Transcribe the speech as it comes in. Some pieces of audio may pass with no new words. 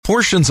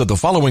Portions of the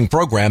following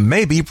program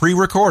may be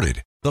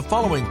pre-recorded. The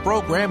following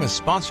program is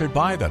sponsored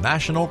by the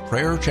National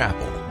Prayer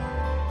Chapel.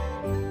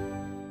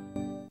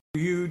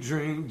 You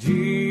drink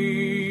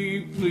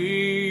deeply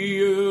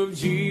of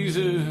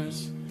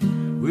Jesus.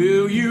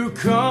 Will you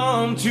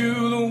come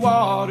to the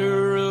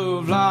water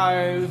of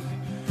life?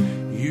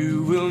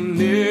 You will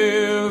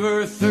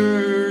never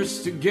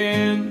thirst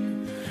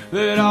again.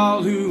 Let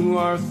all who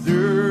are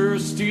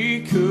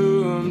thirsty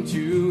come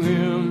to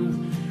him.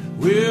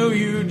 Will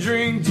you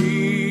drink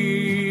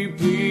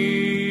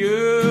deeply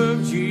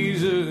of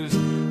Jesus?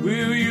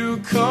 Will you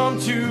come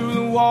to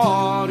the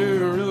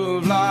water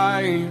of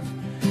life?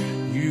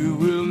 You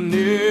will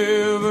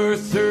never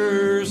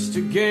thirst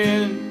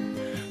again.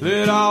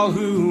 Let all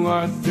who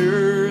are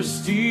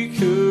thirsty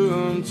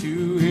come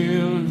to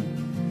him.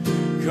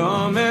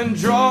 Come and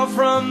draw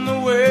from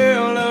the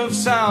well of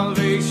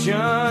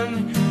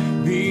salvation.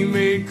 Be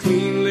made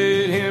clean,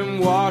 let him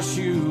wash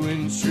you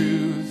in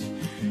truth.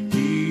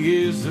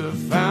 He is the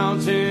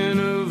fountain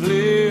of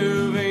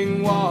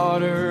living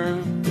water.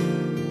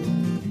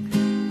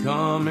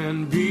 Come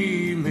and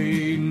be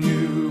made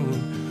new.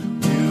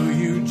 Will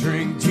you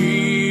drink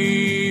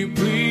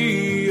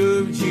deeply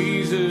of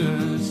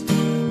Jesus?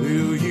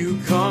 Will you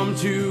come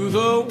to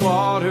the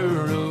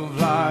water of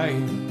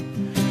life?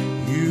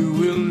 You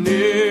will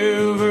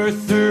never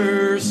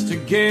thirst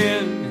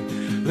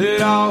again.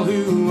 Let all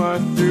who are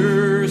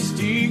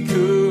thirsty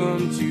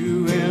come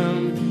to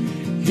him.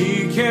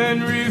 He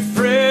can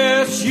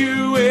refresh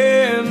you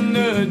in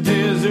the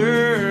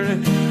desert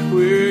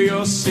where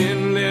your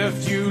sin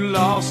left you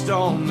lost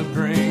on the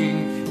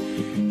brink.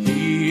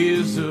 He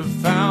is the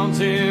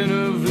fountain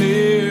of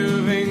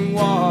living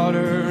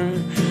water.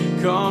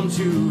 Come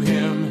to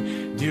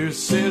him, dear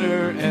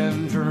sinner,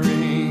 and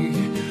drink.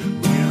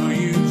 Will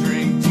you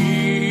drink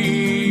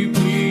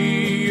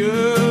deeply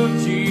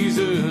of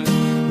Jesus?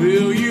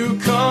 Will you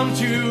come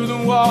to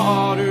the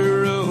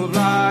water of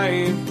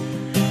life?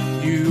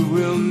 You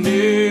will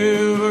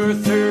never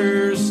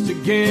thirst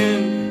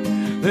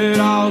again. Let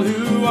all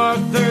who are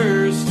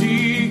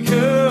thirsty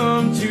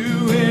come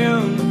to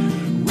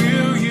him.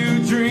 Will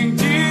you drink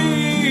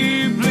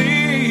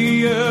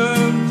deeply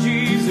of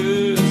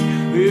Jesus?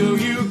 Will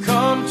you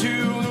come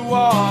to the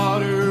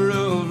water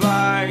of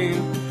life?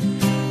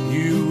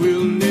 You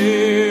will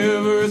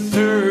never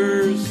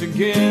thirst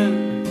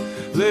again.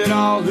 Let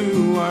all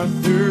who are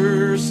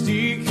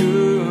thirsty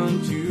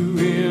come to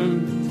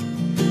him.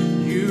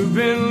 You've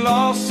been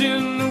lost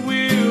in the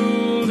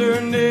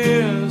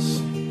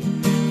wilderness,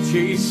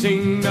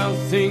 chasing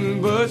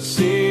nothing but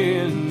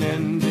sin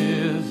and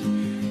death.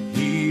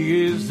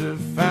 He is the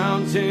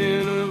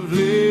fountain of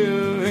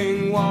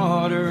living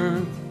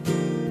water.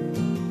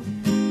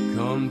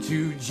 Come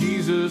to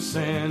Jesus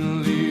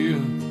and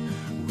live.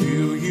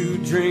 Will you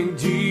drink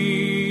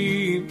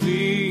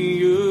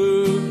deeply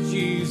of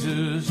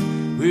Jesus?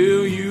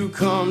 Will you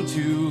come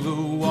to the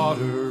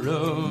water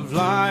of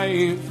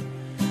life?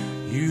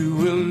 You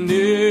will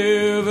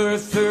never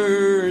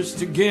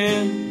thirst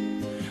again.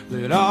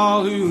 Let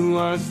all who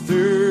are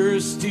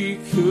thirsty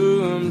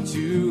come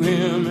to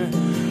him.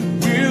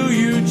 Will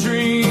you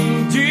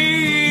drink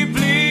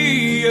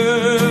deeply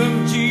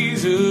of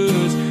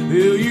Jesus?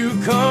 Will you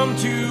come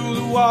to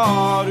the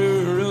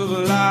water of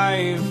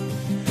life?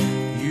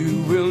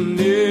 You will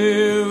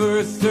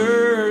never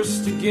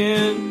thirst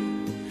again.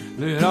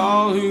 Let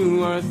all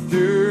who are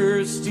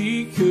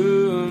thirsty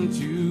come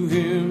to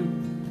him.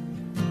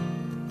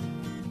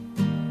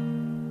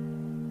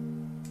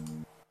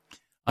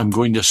 I'm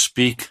going to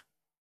speak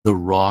the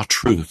raw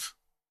truth.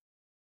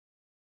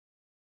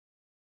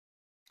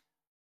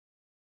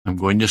 I'm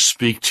going to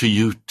speak to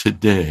you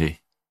today,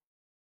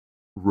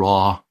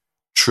 raw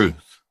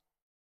truth.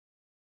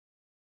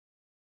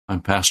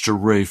 I'm Pastor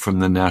Ray from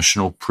the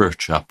National Prayer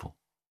Chapel.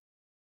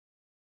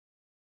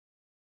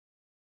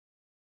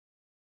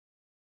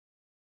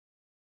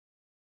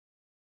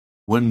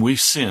 When we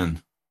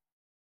sin,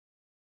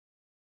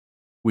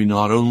 we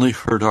not only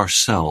hurt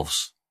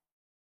ourselves,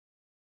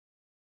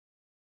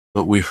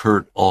 but we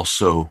hurt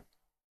also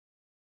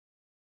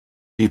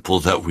people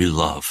that we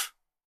love.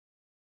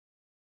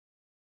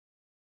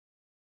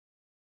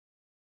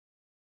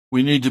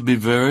 We need to be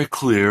very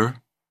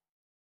clear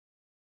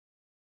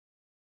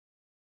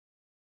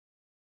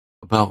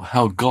about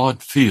how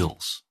God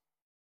feels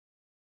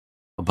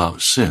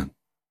about sin.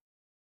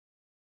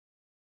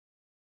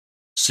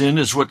 Sin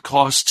is what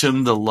cost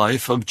him the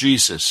life of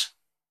Jesus.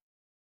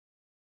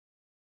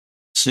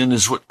 Sin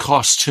is what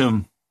cost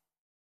him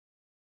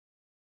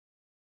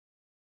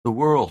the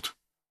world.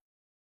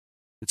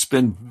 It's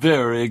been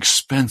very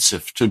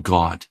expensive to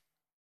God.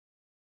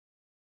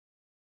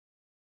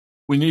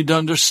 We need to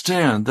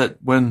understand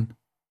that when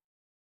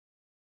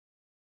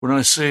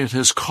I say it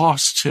has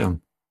cost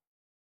him,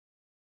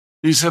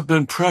 these have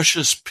been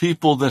precious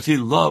people that he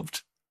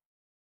loved.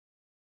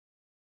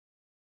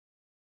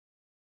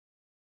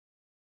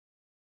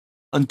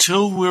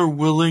 Until we're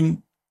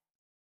willing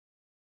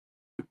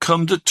to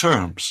come to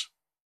terms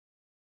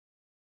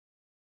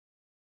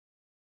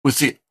with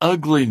the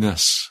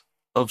ugliness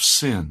of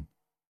sin,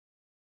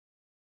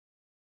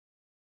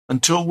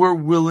 until we're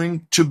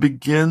willing to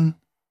begin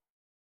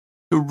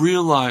to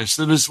realize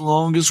that as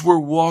long as we're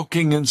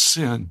walking in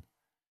sin,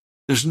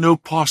 there's no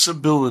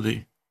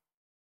possibility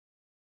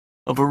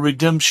of a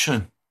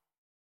redemption.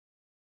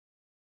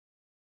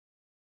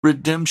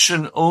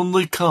 Redemption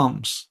only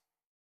comes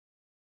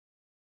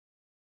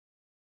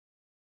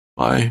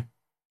by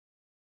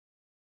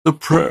the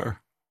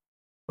prayer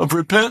of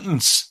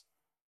repentance.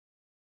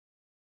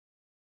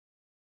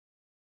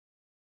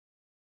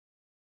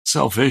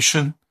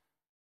 Salvation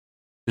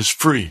is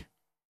free.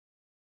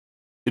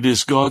 It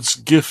is God's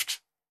gift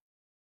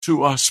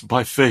to us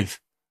by faith.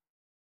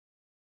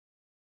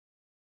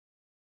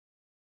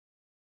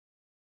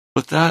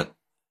 But that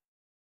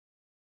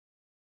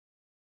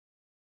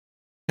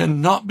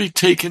cannot be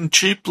taken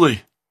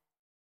cheaply.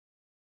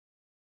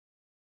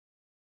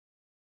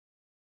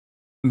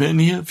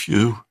 Many of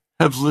you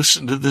have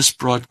listened to this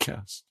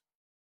broadcast,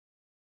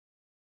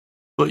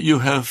 but you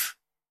have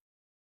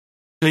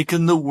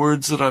taken the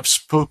words that I've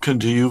spoken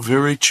to you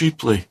very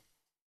cheaply.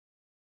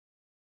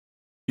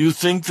 You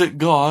think that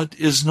God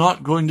is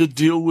not going to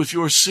deal with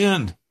your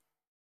sin,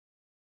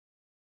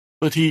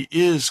 but He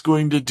is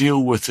going to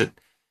deal with it.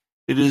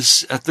 It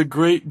is at the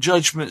great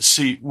judgment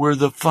seat where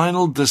the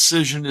final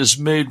decision is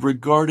made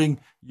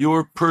regarding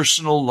your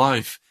personal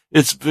life.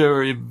 It's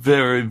very,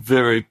 very,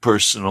 very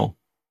personal.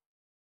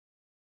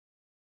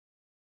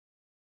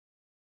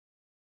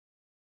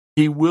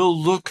 He will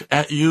look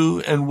at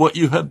you and what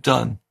you have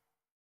done,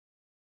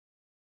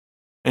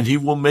 and He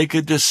will make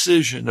a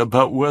decision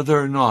about whether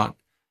or not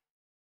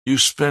you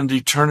spend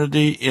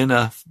eternity in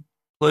a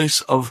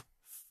place of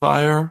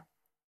fire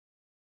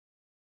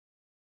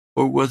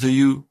or whether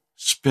you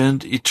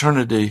spend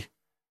eternity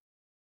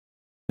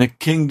in a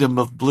kingdom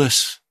of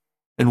bliss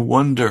and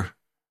wonder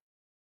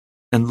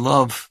and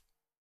love.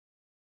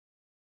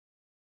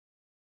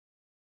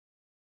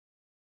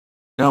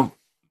 Now,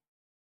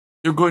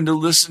 you're going to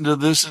listen to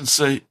this and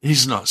say,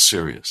 he's not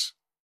serious.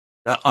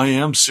 I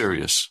am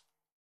serious.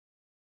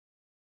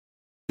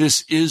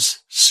 This is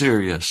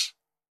serious.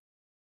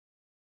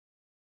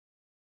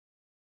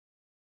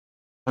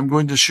 I'm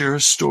going to share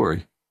a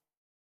story.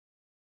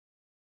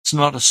 It's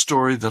not a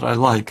story that I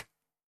like.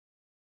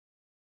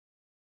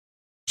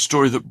 A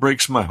story that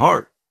breaks my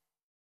heart.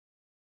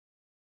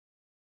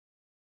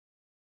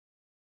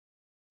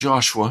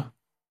 Joshua,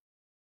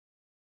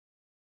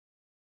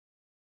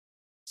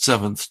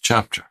 7th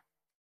chapter.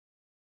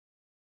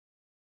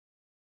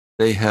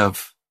 They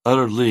have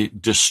utterly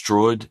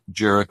destroyed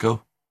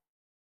Jericho.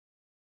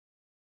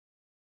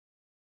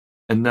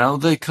 And now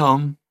they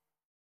come,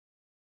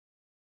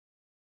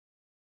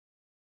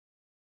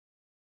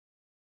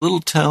 little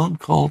town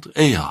called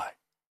Ai.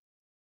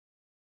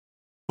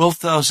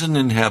 12,000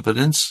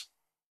 inhabitants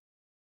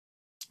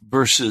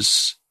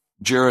versus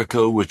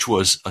Jericho, which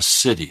was a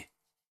city.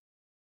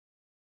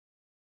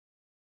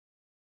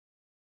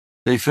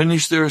 They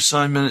finished their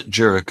assignment at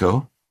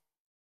Jericho,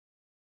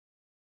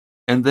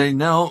 and they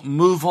now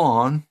move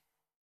on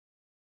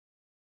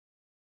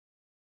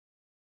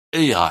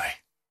Ai.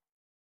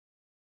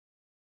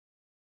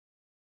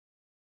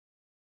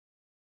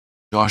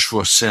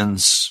 Joshua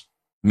sends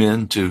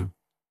men to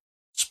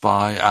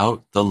spy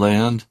out the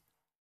land.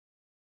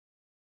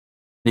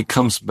 He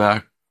comes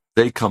back,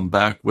 they come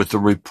back with a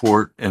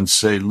report and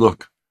say,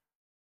 look,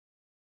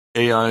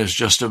 Ai is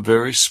just a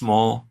very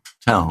small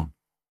town.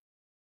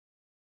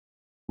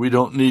 We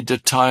don't need to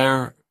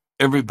tire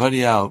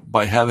everybody out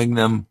by having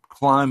them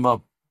climb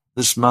up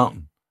this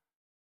mountain.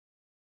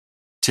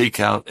 Take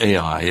out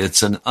Ai.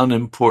 It's an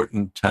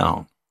unimportant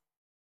town.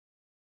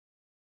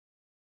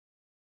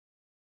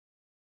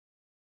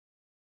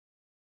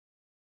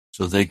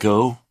 So they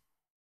go,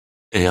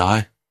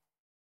 Ai.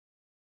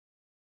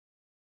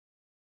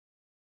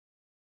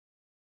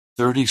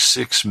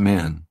 36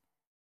 men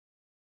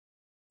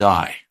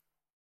die.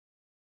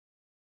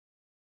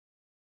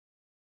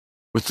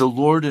 With the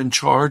Lord in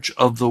charge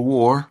of the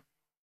war,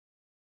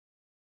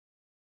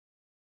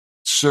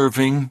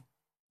 serving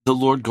the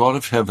Lord God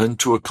of heaven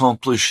to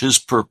accomplish His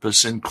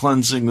purpose in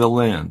cleansing the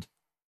land.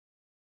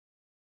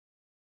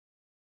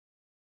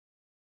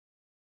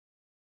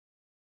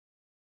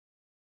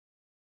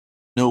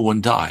 No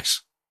one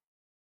dies.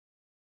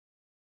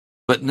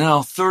 But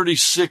now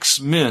 36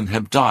 men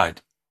have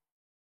died.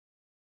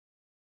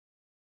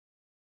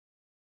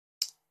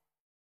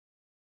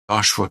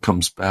 Joshua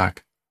comes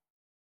back.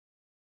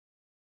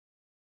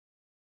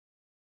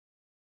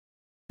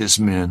 His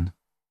men.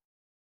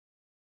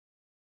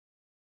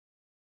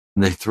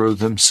 And they throw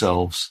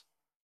themselves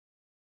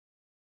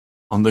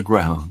on the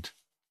ground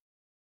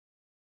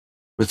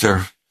with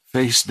their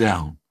face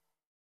down,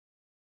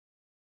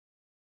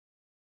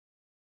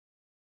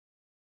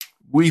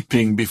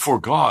 weeping before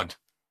God.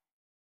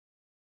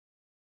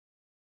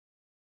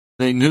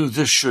 They knew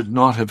this should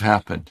not have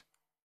happened.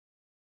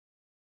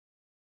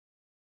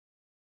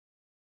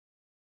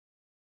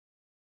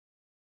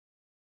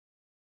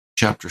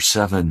 Chapter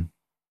 7,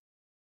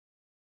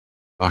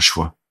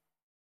 Joshua.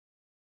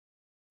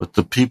 But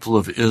the people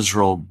of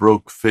Israel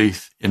broke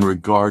faith in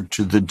regard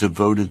to the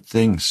devoted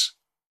things.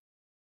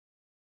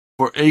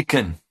 for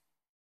Achan.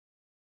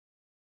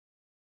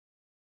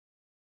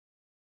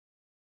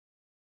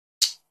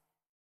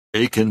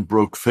 Achan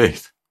broke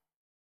faith,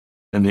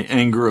 and the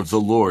anger of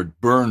the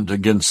Lord burned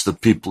against the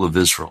people of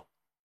Israel.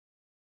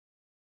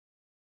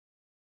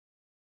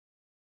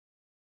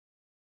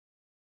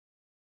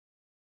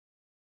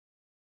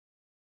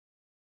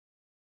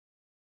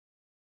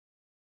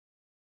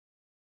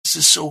 This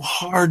is so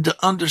hard to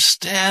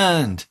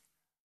understand.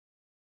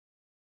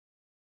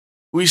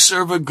 We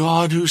serve a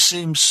God who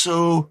seems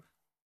so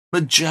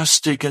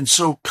majestic and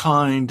so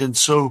kind and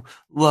so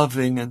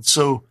loving and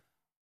so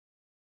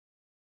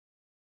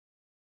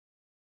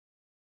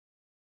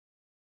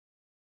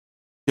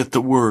get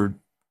the word.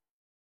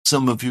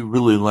 Some of you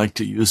really like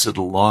to use it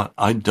a lot.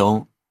 I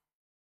don't.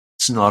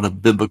 It's not a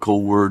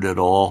biblical word at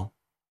all.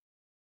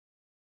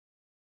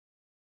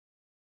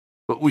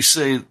 But we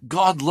say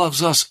God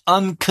loves us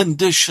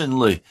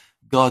unconditionally.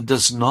 God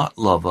does not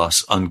love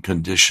us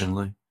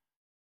unconditionally.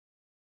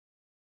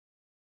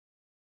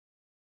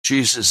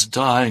 Jesus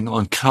dying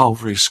on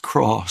Calvary's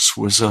cross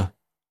was a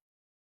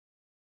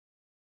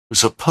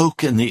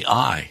poke in the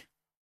eye.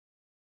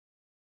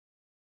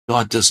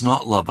 God does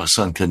not love us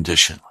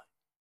unconditionally.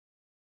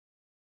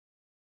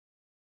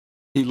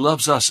 He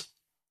loves us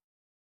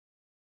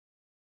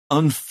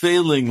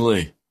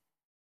unfailingly,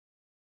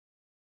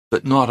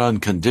 but not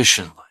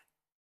unconditionally.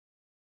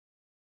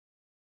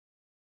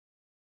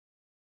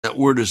 That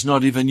word is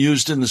not even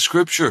used in the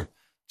scripture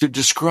to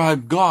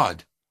describe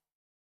God.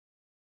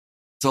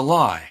 It's a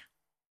lie.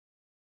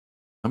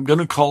 I'm going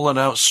to call it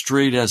out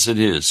straight as it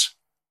is.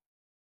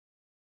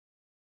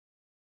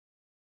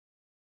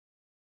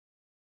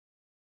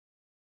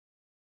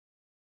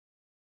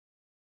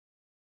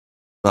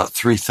 About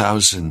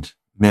 3,000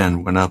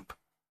 men went up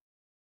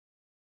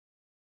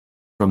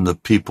from the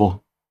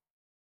people,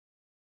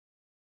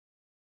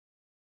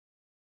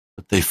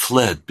 but they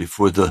fled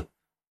before the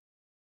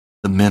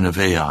men of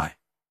Ai.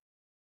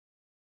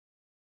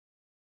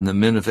 And the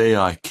men of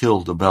Ai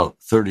killed about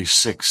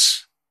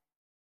 36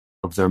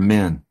 of their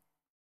men.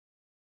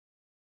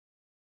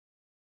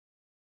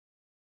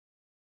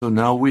 So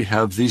now we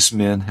have these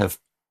men have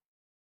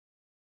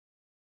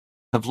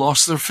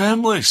lost their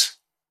families.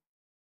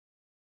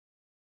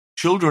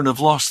 Children have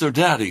lost their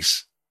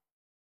daddies.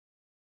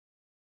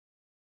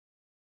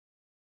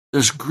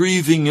 There's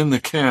grieving in the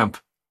camp.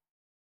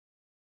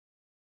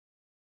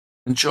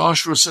 And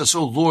Joshua says,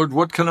 "Oh Lord,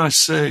 what can I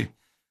say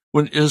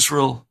when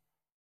Israel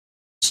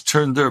has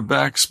turned their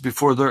backs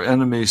before their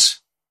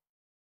enemies?"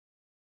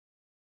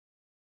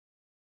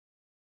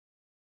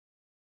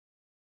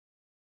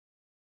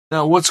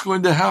 Now what's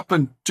going to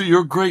happen to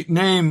your great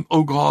name,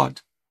 O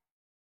God?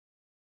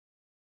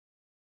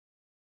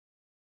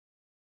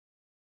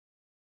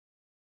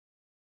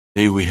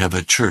 Today we have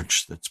a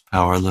church that's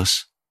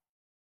powerless.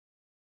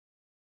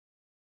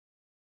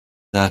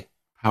 That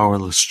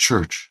powerless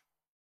church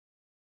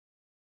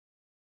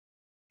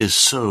is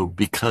so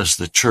because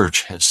the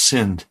church has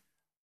sinned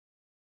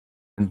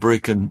and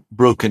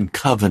broken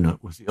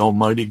covenant with the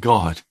Almighty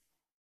God.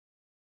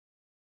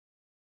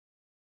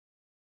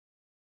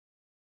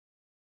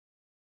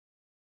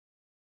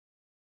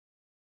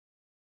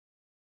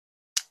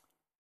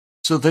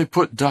 So they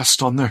put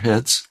dust on their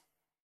heads,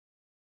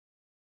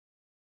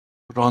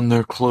 put on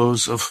their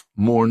clothes of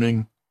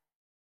mourning,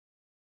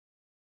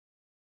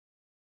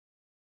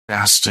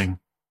 fasting.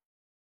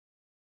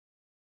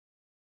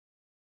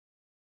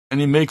 And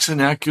he makes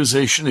an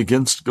accusation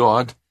against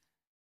God.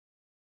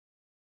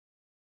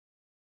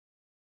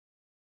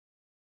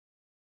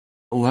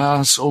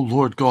 Alas, O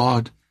Lord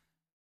God,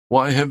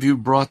 why have you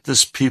brought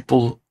this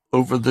people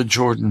over the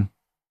Jordan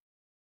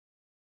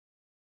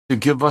to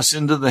give us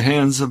into the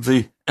hands of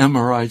the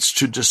Amorites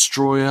to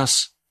destroy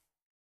us?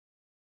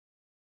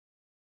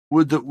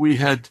 Would that we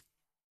had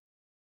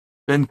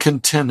been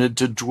contented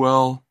to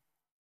dwell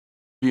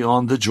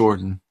beyond the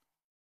Jordan.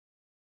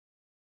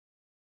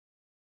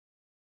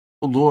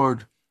 O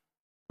Lord,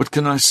 what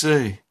can I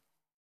say?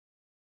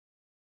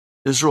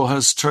 Israel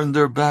has turned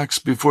their backs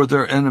before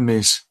their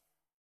enemies.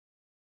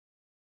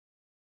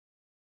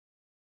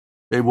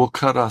 They will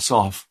cut us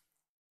off.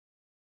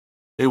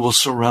 They will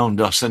surround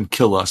us and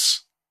kill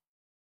us.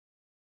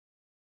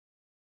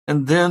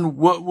 And then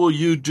what will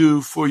you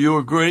do for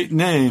your great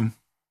name?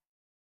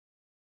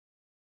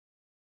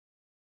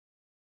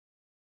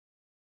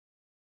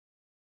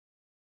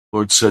 The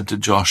Lord said to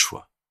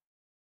Joshua,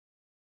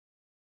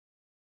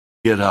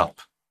 "Get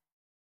up.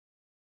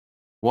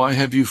 Why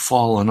have you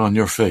fallen on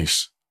your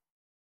face?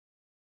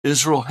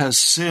 Israel has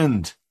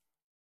sinned.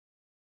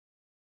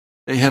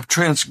 They have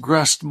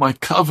transgressed my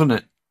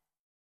covenant,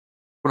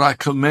 what I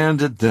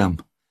commanded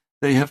them.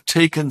 They have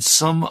taken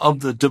some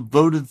of the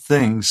devoted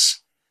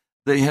things.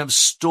 They have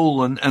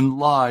stolen and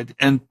lied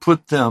and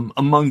put them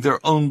among their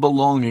own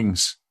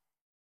belongings.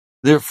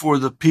 Therefore,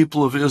 the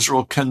people of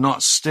Israel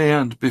cannot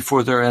stand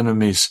before their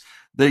enemies.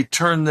 They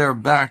turn their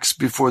backs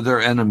before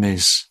their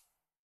enemies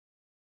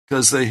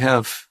because they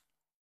have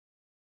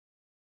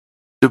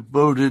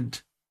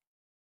devoted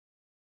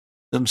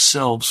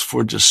themselves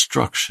for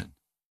destruction."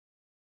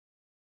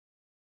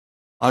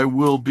 I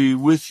will be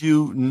with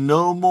you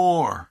no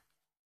more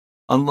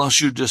unless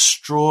you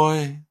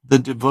destroy the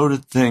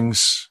devoted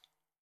things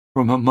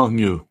from among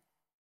you.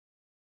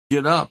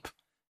 Get up,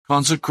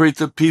 consecrate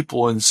the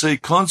people, and say,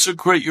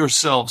 consecrate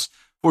yourselves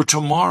for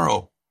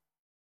tomorrow.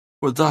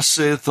 For thus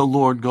saith the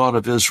Lord God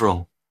of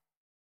Israel,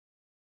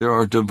 there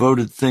are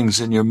devoted things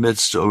in your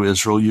midst, O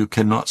Israel. You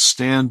cannot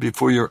stand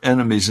before your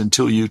enemies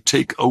until you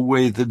take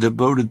away the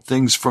devoted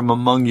things from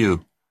among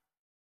you.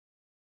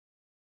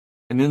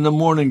 And in the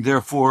morning,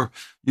 therefore,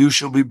 you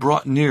shall be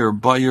brought near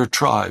by your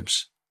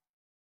tribes,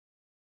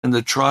 and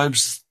the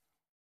tribes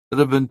that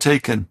have been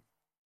taken,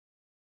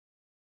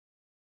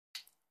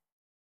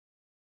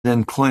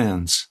 then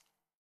clans,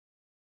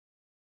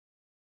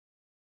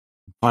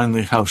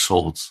 finally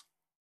households.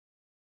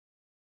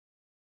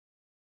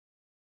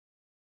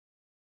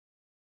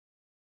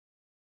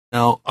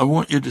 Now, I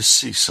want you to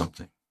see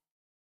something.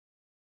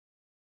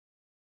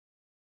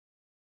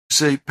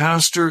 Say,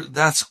 Pastor,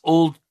 that's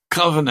Old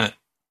Covenant.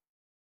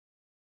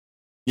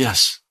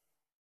 Yes,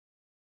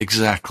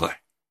 exactly.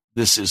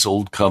 This is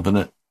Old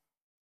Covenant.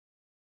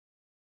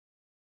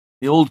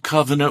 The Old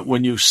Covenant,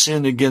 when you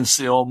sin against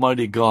the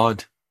Almighty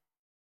God,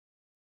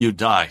 you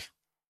die.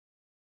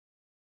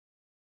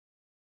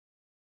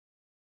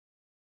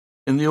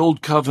 In the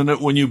Old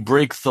Covenant, when you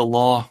break the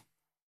law,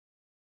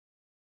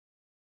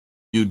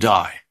 you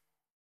die.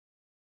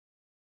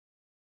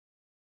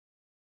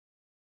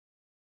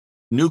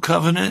 New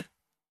Covenant,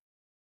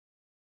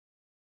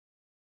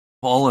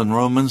 Paul in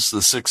Romans, the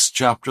 6th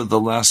chapter, the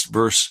last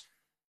verse,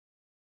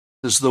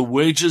 says, the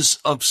wages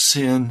of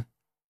sin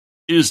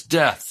is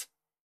death.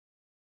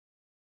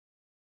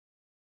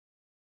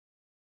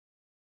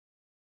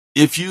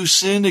 If you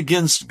sin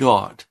against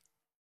God,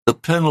 the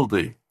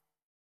penalty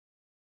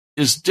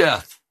is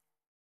death.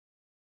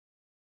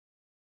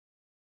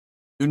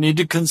 You need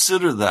to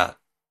consider that.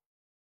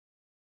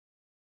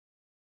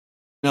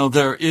 Now,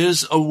 there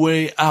is a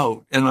way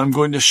out, and I'm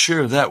going to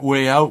share that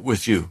way out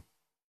with you.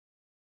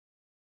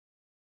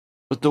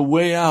 But the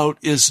way out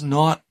is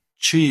not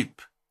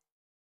cheap.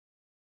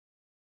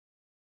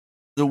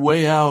 The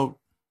way out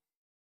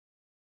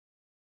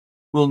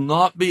will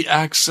not be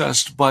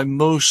accessed by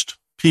most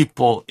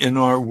people in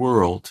our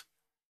world.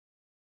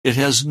 It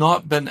has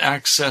not been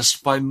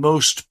accessed by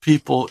most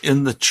people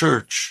in the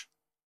church.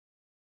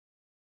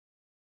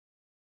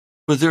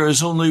 But there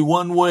is only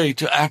one way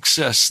to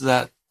access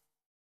that,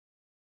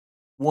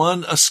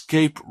 one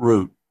escape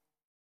route.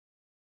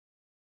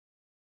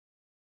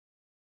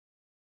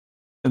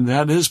 And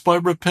that is by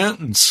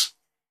repentance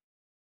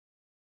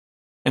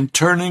and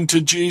turning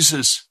to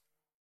Jesus.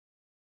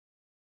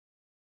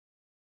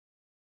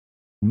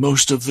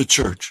 Most of the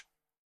church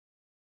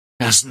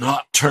has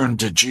not turned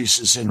to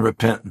Jesus in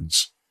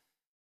repentance.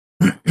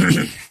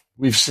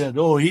 We've said,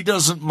 oh, he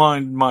doesn't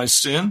mind my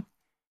sin.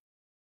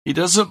 He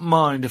doesn't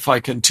mind if I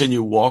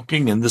continue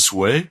walking in this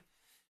way.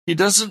 He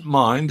doesn't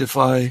mind if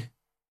I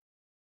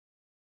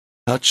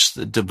touch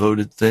the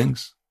devoted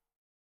things.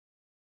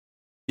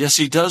 Yes,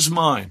 he does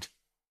mind.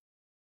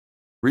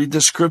 Read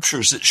the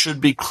scriptures. It should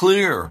be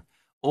clear,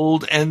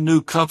 Old and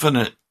New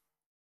Covenant.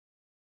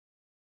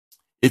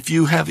 If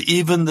you have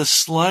even the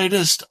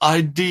slightest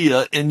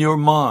idea in your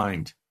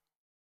mind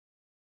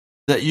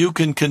that you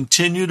can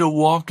continue to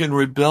walk in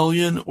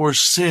rebellion or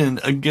sin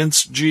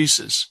against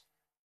Jesus,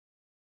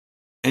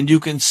 and you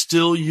can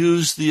still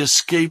use the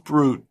escape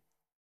route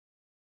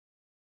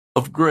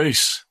of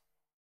grace,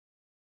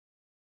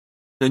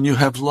 then you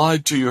have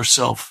lied to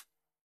yourself.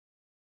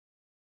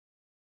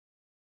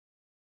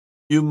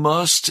 You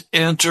must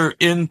enter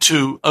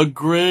into a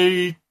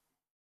great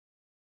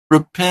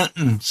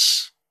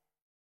repentance.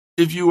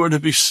 If you are to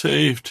be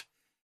saved,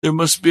 there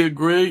must be a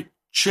great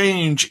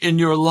change in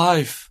your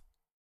life.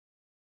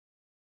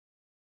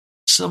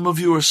 Some of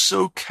you are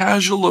so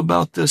casual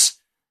about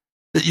this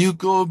that you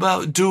go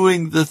about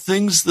doing the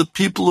things the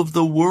people of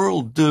the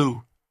world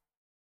do,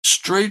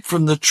 straight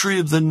from the tree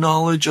of the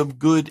knowledge of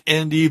good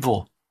and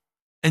evil.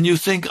 And you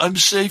think, I'm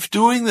safe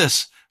doing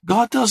this.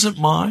 God doesn't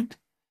mind.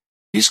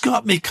 He's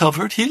got me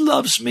covered. He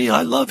loves me.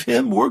 I love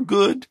him. We're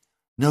good.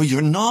 No,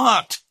 you're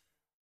not.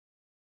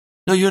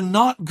 No, you're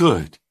not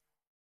good.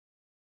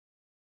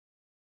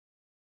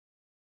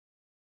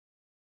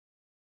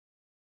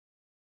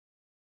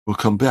 We'll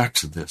come back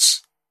to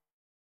this.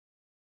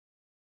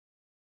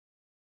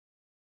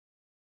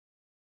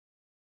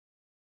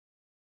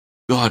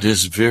 God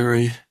is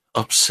very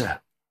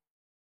upset.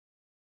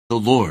 The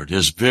Lord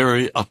is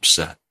very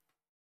upset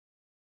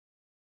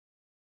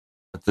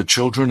that the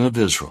children of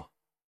Israel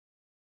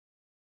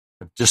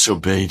have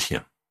disobeyed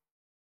him.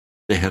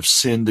 They have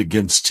sinned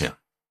against him.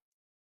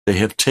 They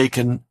have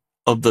taken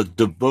of the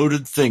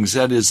devoted things.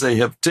 That is, they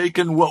have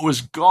taken what was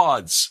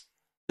God's.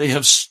 They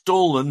have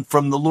stolen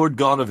from the Lord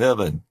God of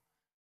heaven.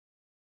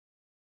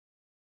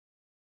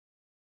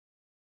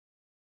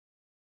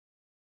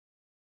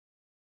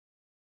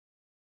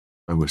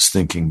 I was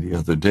thinking the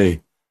other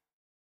day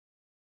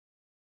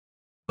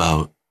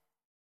about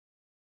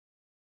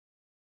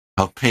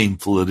how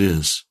painful it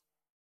is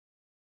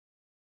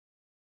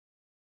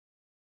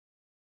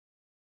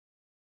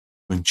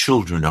when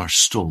children are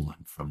stolen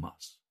from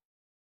us.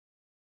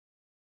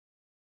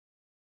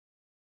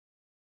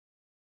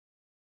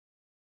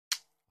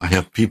 I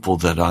have people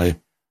that I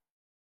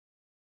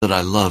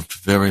loved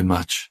very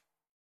much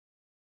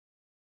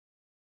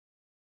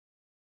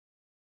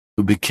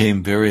who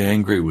became very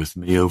angry with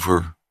me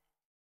over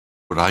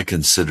what I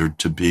considered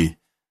to be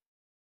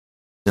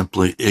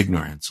simply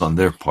ignorance on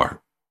their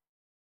part.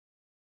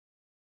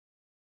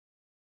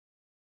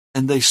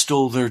 And they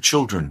stole their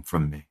children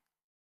from me.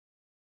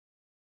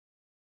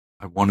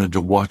 I wanted to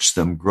watch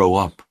them grow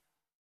up.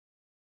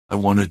 I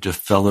wanted to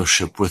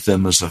fellowship with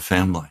them as a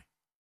family.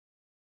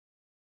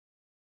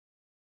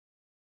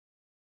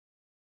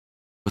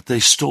 But they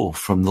stole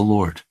from the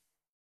Lord.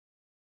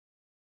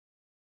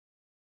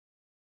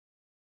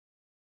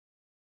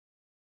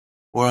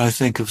 Or I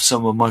think of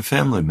some of my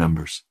family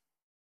members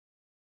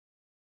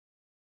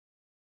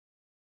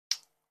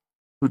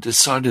who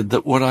decided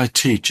that what I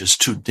teach is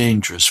too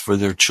dangerous for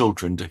their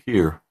children to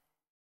hear.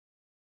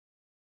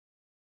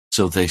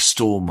 So they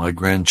stole my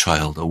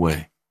grandchild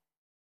away.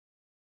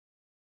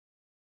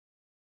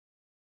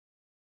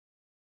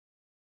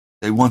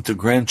 They want the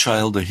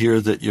grandchild to hear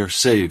that you're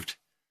saved,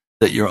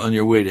 that you're on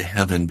your way to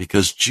heaven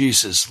because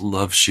Jesus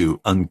loves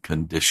you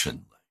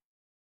unconditionally.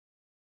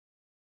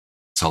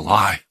 It's a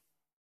lie.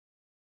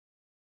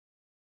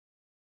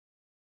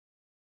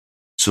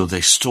 So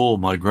they stole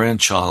my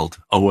grandchild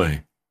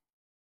away.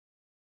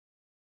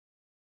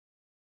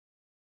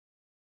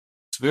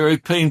 It's very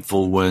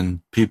painful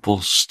when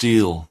people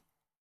steal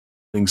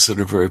things that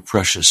are very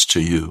precious to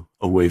you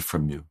away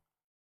from you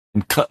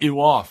and cut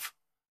you off.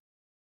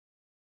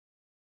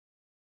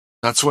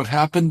 That's what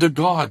happened to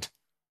God.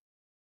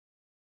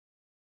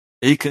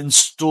 Achan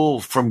stole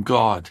from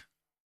God.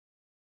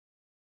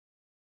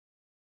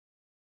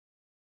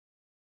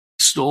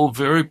 He stole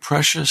very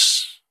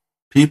precious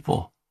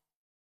people.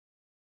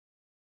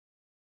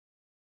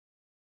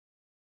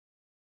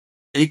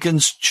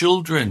 Achan's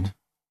children,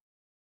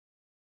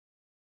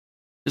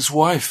 his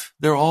wife,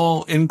 they're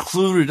all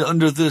included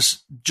under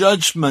this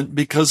judgment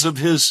because of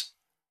his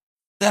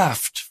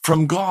theft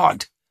from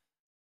God.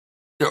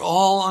 They're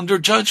all under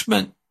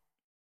judgment.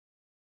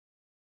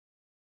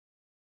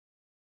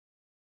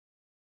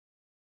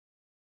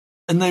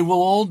 And they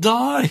will all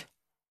die.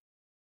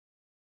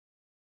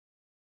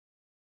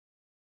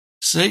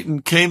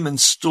 Satan came and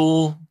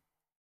stole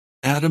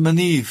Adam and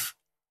Eve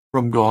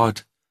from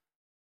God.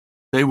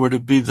 They were to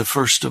be the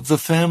first of the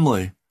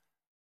family.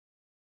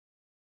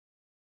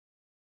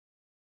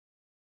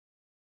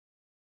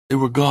 They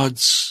were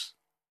God's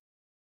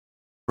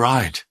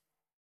bride.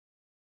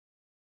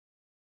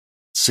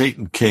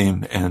 Satan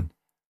came and,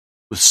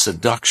 with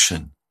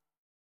seduction,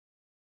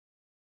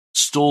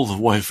 stole the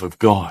wife of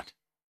God.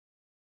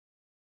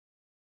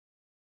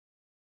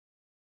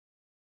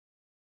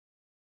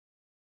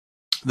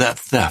 That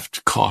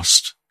theft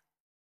cost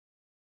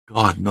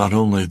God not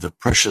only the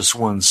precious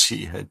ones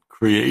he had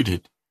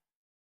created,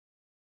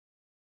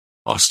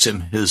 cost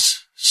him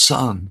his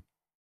Son,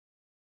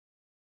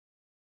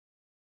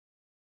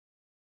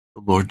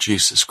 the Lord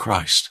Jesus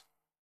Christ.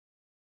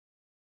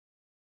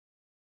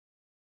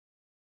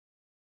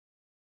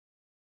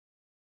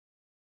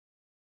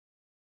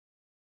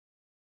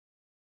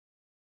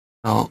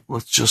 Now,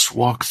 let's just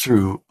walk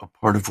through a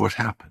part of what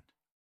happened.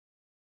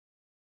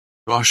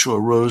 Joshua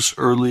rose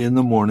early in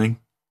the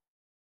morning,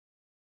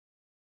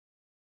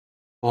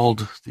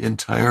 called the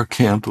entire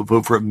camp of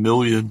over 1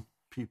 million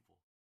people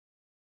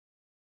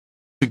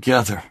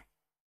together.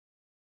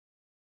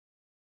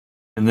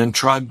 And then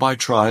tribe by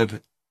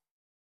tribe,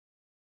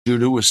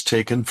 Judah was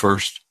taken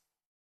first.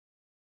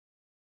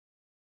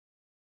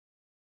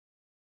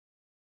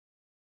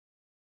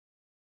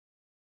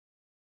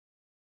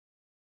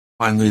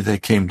 Finally, they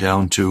came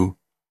down to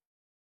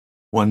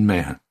one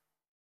man.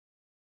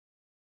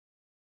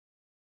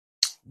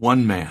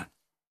 One man.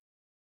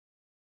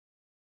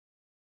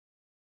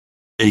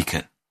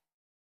 Achan.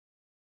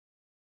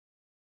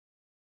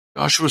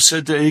 Joshua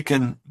said to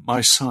Achan,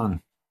 "My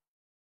son,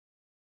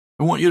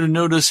 I want you to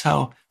notice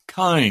how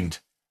kind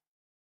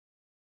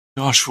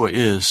Joshua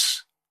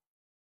is,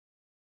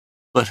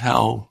 but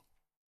how,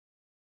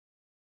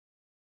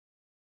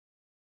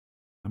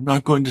 I'm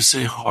not going to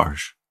say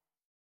harsh,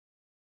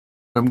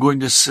 I'm going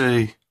to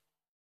say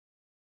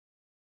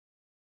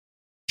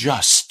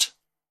just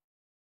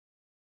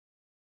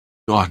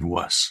God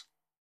was.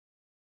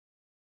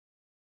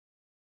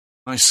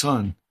 My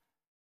son,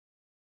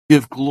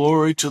 give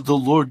glory to the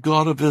Lord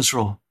God of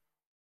Israel.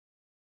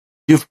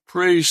 Give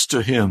praise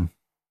to him.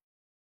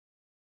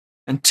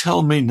 And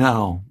tell me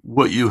now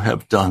what you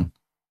have done.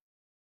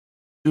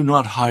 Do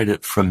not hide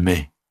it from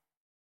me."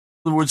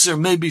 In other words, there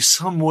may be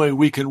some way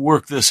we can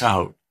work this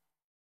out.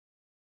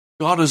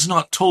 God has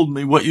not told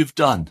me what you've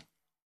done.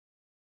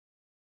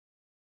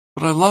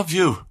 But I love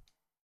you.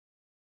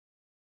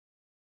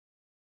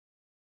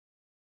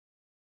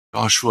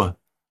 Joshua,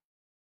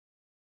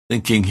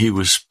 thinking he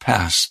was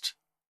past.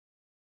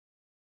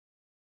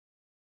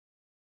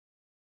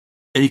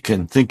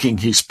 Achan, thinking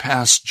he's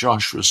past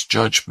Joshua's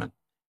judgment,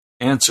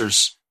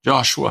 answers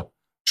Joshua,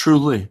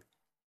 "Truly,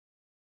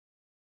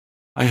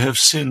 I have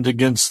sinned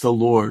against the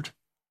Lord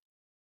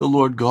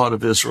God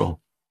of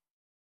Israel.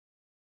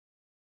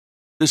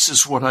 This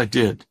is what I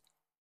did.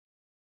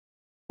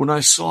 When I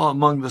saw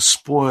among the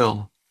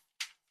spoil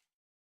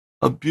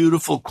a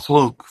beautiful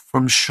cloak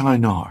from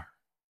Shinar,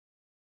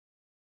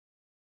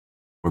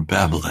 or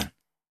Babylon,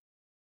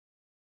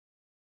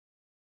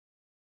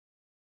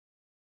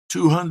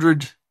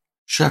 200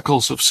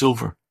 shekels of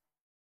silver,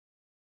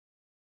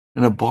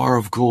 and a bar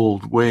of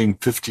gold weighing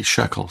 50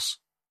 shekels.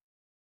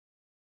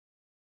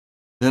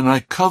 Then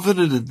I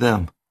coveted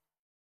them,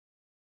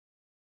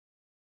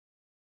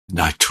 and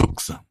I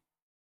took them.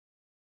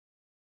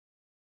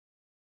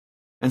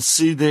 And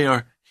see, they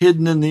are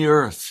hidden in the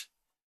earth,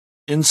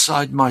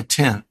 inside my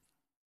tent,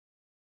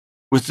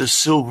 with the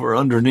silver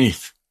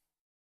underneath.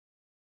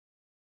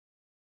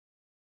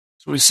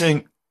 So he's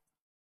saying,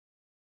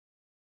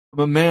 I'm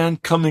a man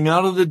coming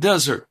out of the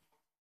desert,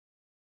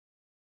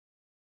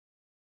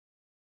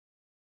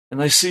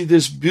 and I see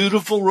this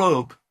beautiful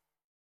robe,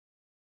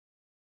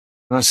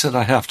 and I said,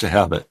 I have to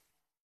have it.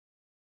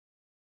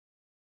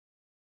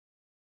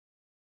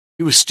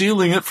 He was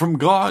stealing it from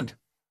God.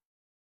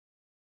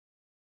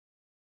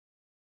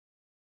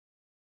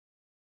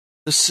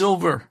 The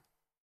silver,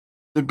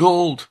 the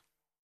gold.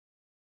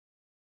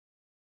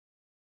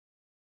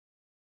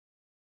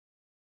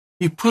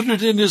 He put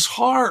it in his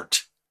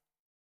heart.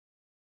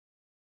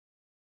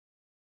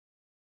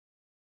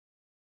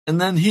 And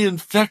then he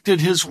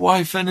infected his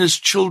wife and his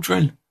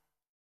children.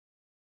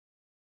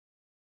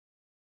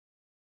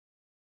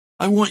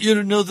 I want you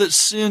to know that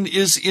sin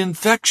is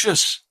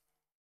infectious.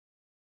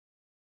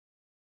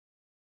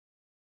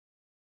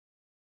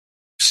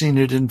 I've seen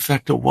it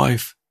infect a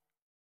wife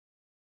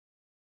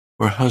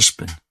or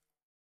husband.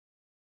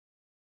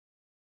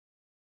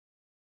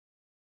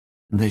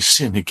 And they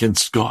sin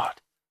against God.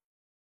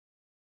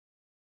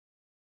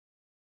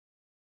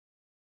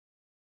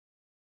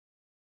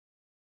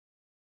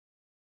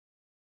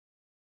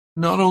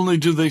 Not only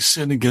do they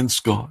sin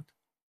against God,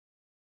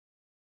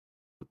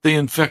 but they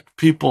infect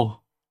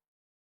people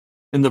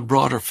in the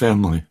broader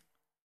family.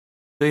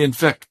 They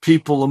infect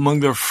people among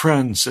their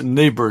friends and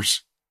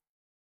neighbors.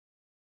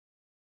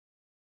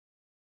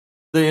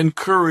 They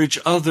encourage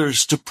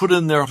others to put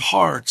in their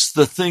hearts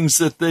the things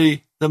that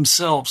they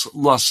themselves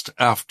lust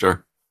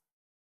after.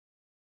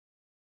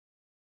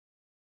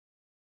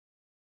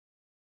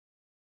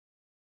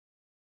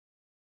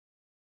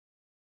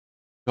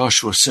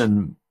 Joshua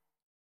sent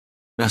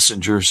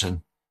messengers,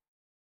 and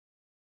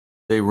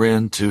they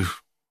ran to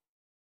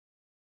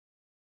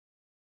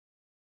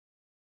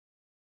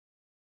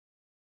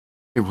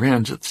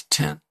the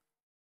tent.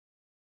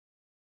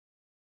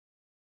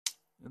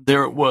 And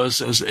there it was,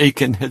 as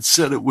Achan had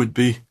said it would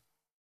be.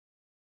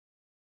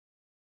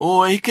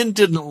 Oh, Achan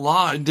didn't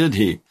lie, did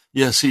he?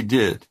 Yes, he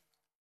did.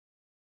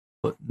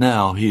 But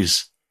now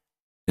he's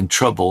in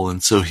trouble,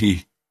 and so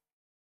he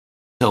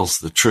tells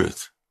the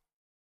truth.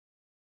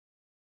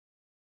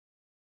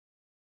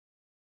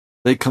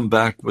 They come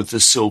back with the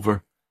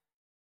silver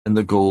and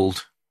the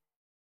gold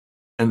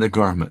and the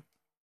garment.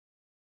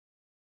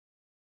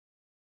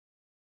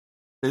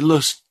 They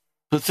look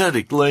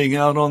pathetic, laying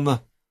out on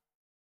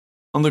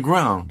the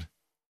ground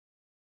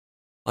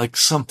like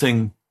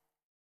something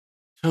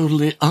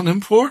totally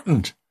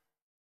unimportant.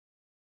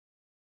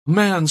 A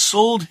man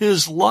sold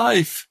his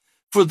life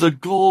for the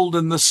gold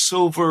and the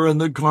silver and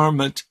the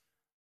garment.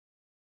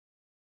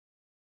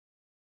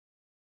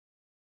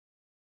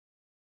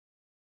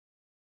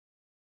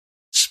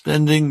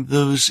 Spending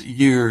those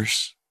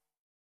years,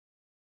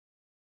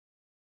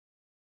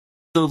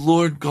 the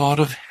Lord God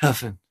of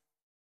heaven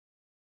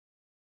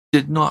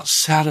did not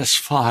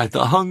satisfy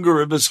the hunger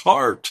of his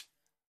heart.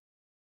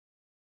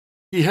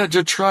 He had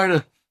to try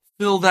to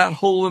fill that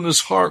hole in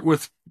his heart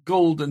with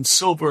gold and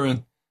silver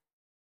and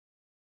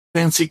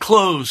fancy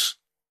clothes.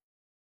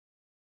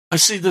 I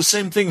see the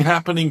same thing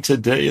happening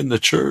today in the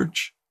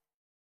church.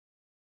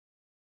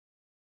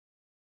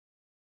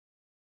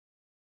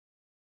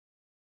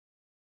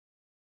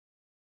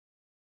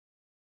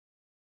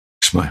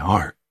 It's my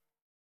heart.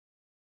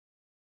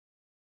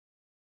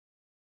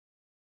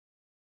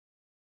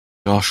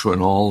 Joshua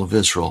and all of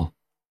Israel,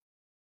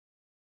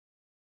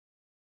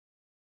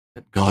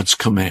 at God's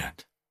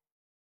command,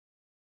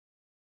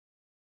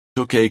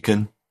 took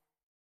Achan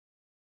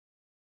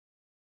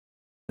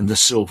and the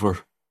silver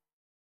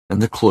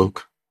and the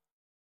cloak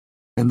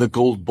and the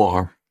gold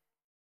bar.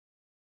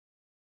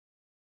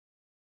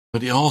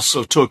 But he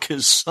also took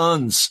his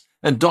sons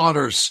and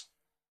daughters,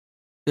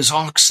 his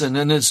oxen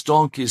and his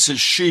donkeys,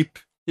 his sheep,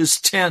 his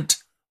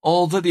tent,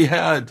 all that he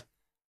had,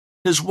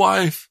 his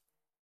wife.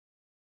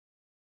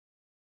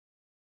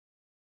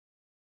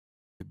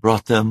 He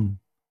brought them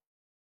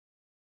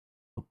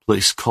to a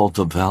place called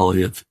the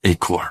Valley of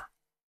Achor.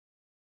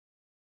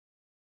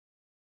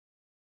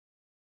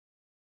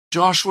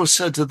 Joshua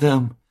said to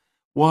them,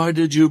 "Why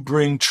did you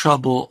bring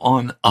trouble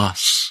on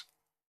us?"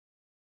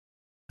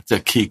 That's a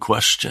key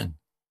question.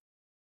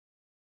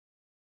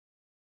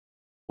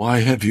 Why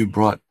have you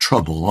brought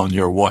trouble on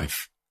your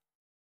wife?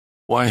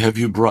 Why have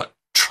you brought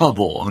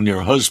trouble on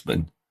your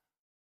husband?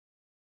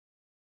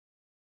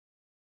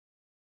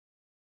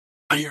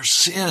 by your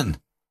sin,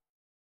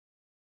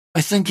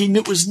 by thinking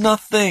it was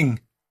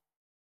nothing.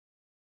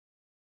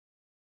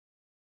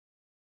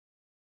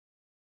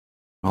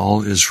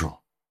 All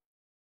Israel,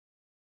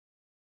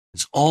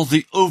 as all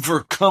the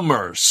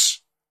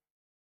overcomers,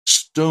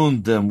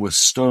 stoned them with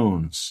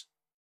stones,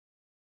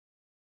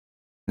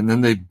 and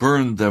then they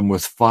burned them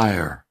with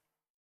fire,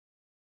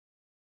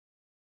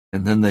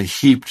 and then they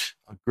heaped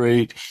a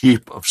great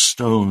heap of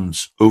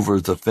stones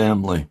over the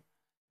family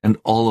and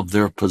all of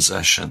their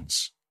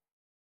possessions.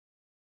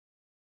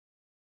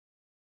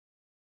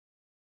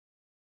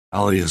 The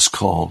valley is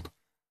called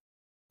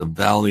the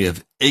Valley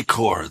of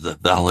Achor, the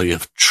Valley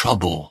of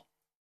Trouble.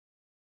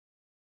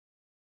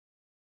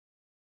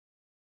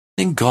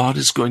 Think God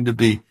is going to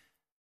be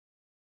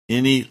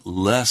any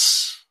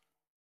less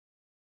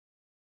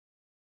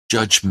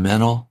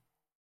judgmental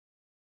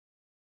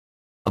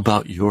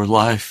about your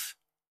life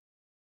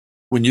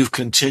when you've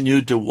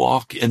continued to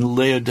walk in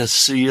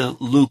Laodicea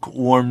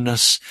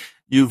lukewarmness?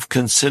 You've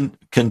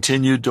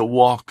continued to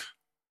walk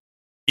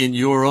in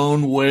your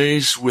own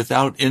ways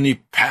without any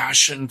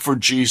passion for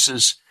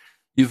Jesus.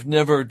 You've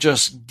never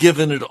just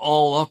given it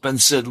all up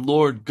and said,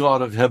 Lord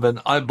God of heaven,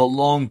 I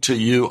belong to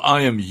you.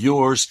 I am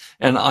yours,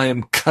 and I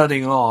am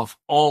cutting off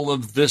all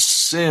of this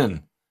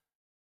sin.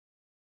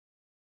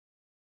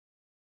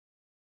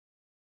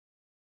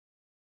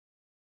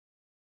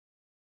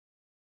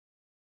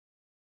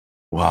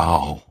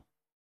 Wow.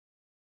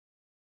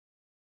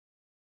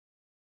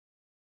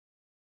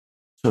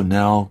 So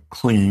now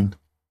clean.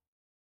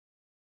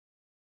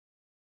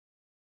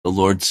 The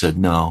Lord said,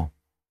 no.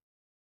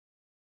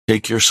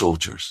 Take your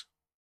soldiers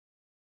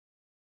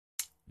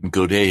and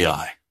go to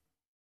Ai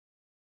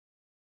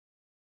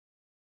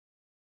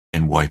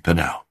and wipe it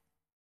out.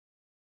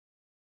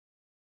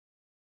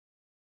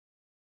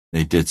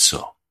 They did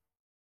so.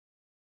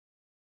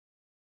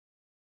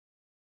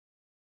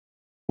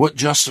 What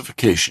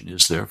justification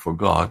is there for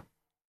God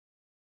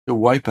to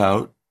wipe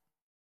out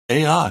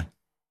Ai?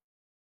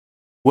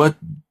 What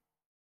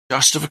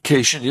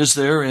justification is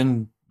there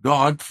in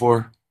God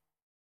for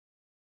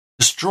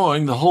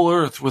destroying the whole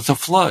earth with a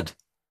flood?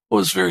 Well,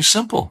 it's very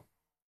simple.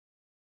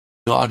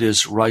 God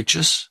is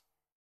righteous.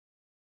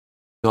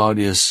 God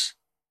is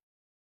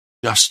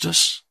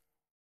justice.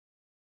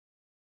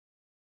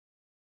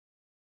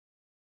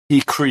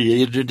 He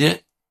created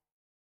it.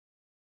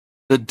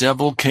 The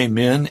devil came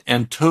in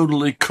and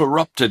totally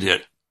corrupted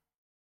it.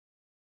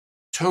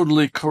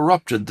 Totally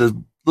corrupted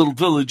the little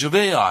village of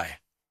Ai.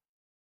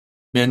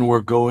 Men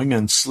were going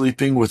and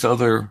sleeping with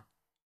other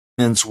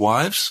men's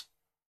wives.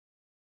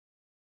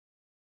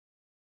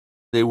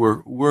 They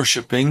were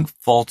worshiping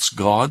false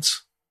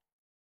gods.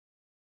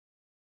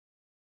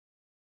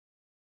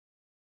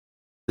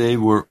 They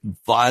were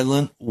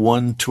violent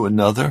one to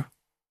another.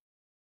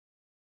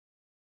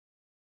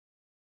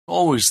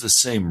 Always the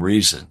same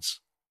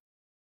reasons.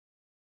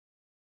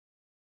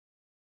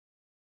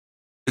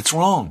 It's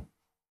wrong.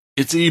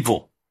 It's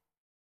evil.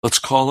 Let's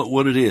call it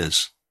what it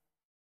is.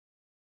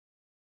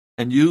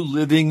 And you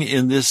living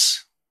in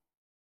this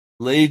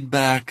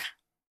laid-back,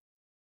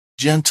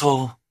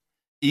 gentle,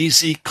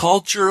 easy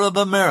culture of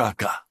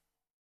America,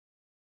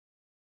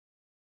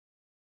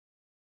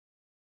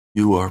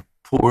 you are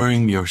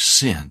pouring your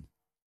sin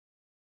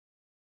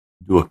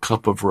into a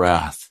cup of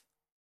wrath.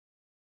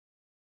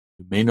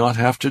 You may not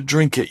have to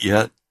drink it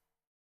yet.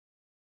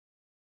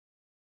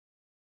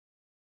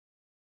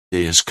 The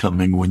day is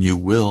coming when you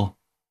will.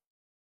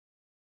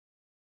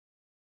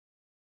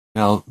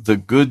 Now, the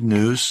good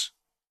news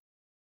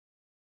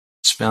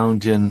is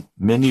found in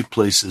many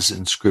places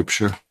in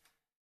Scripture,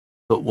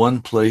 but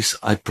one place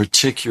I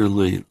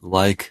particularly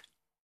like.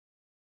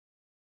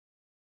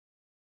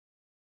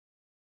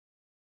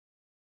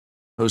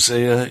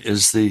 Hosea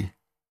is the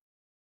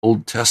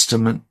Old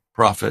Testament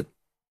prophet.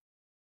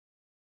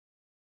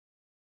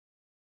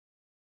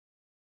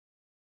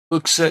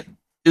 Looks at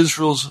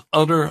Israel's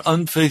utter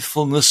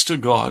unfaithfulness to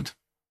God.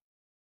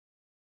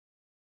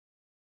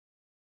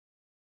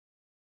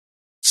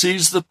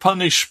 Sees the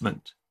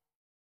punishment.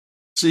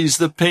 Sees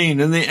the pain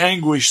and the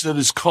anguish that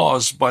is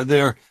caused by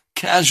their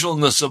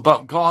casualness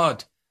about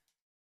God.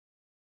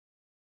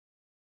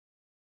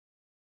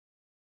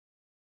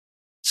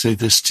 Say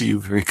this to you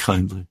very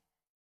kindly.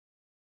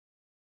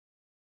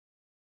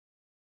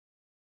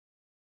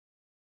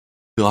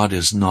 God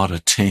is not a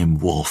tame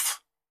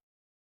wolf.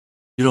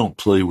 You don't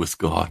play with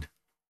God.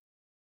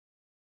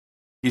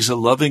 He's a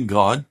loving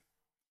God.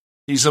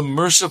 He's a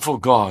merciful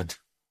God.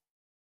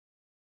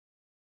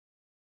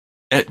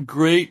 At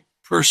great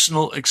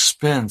personal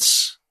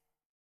expense,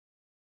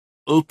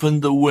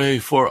 opened the way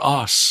for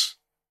us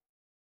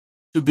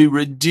to be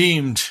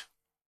redeemed.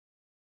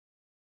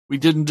 We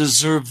didn't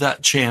deserve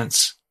that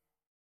chance.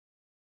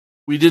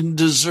 We didn't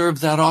deserve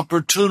that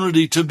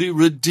opportunity to be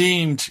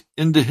redeemed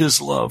into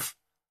His love.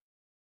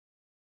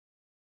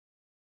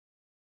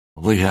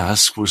 All He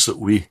asked was that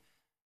we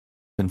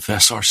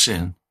confess our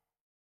sin.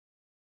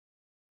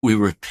 We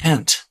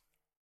repent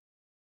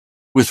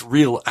with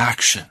real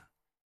action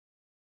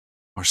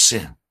our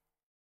sin.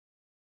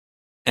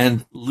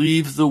 and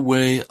leave the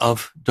way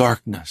of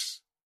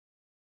darkness,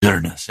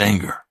 bitterness,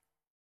 anger,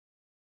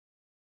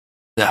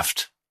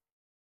 theft,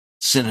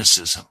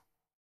 cynicism,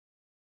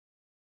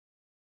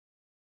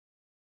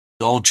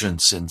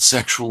 indulgence in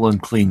sexual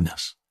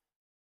uncleanness,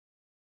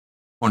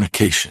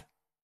 fornication,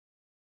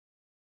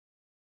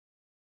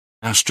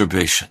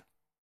 masturbation,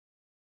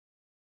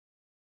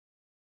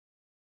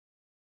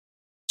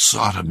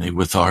 sodomy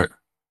with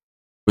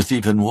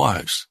even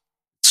wives.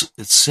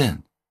 It's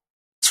sin.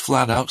 It's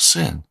flat out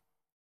sin.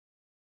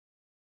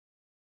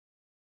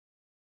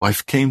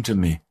 Wife came to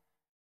me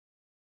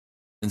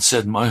and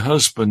said, my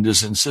husband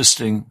is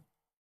insisting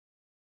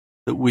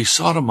that we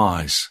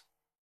sodomize.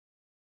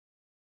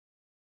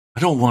 I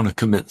don't want to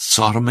commit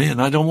sodomy,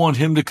 and I don't want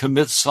him to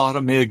commit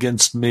sodomy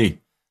against me. He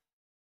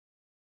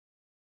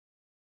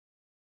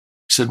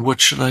said,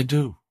 what should I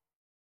do?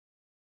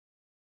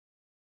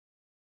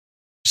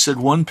 He said,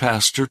 one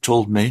pastor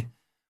told me,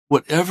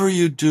 whatever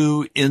you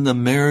do in the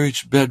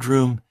marriage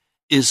bedroom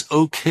is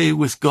okay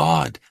with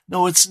God.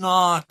 No, it's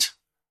not.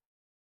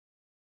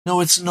 No,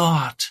 it's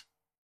not.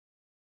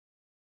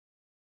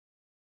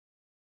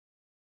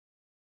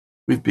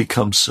 We've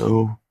become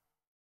so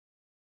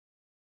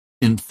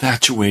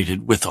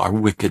infatuated with our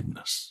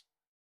wickedness.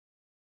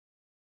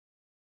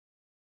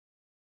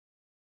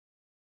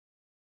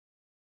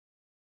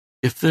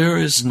 If there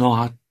is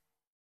not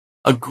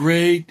a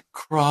great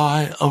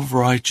cry of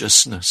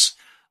righteousness,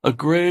 a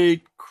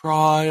great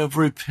cry of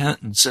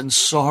repentance and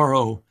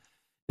sorrow,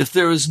 if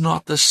there is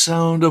not the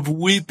sound of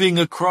weeping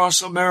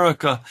across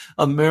America,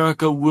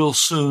 America will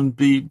soon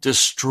be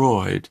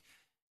destroyed,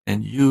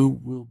 and you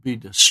will be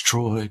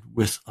destroyed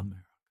with America.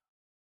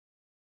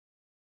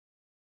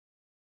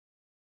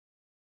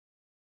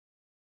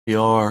 We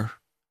are,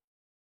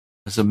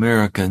 as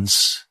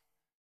Americans,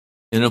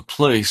 in a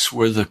place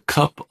where the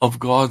cup of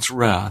God's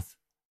wrath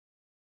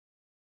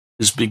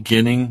is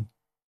beginning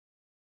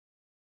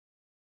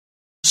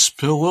to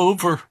spill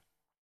over.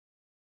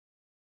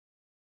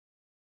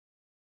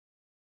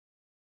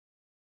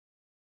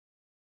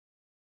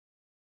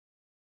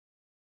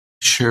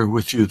 Share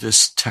with you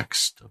this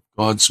text of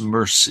God's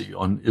mercy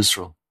on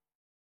Israel.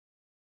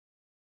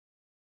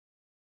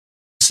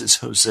 This is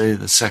Hosea,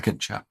 the 2nd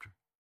chapter,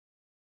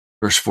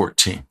 verse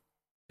 14,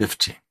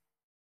 15.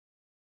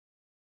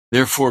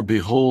 Therefore,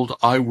 behold,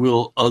 I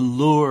will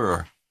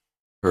allure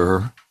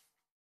her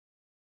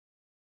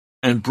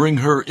and bring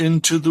her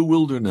into the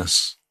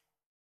wilderness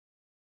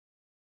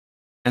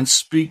and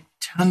speak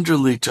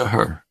tenderly to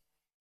her.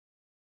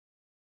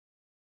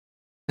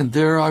 And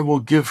there I will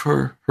give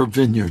her her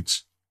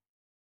vineyards,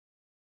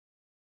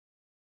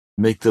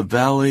 make the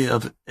valley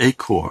of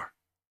Achor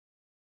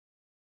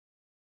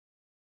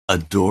a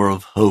door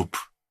of hope.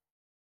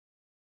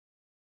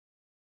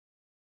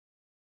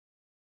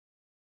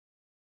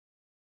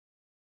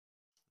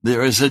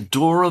 There is a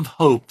door of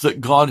hope that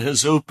God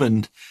has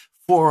opened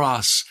for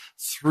us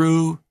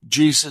through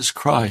Jesus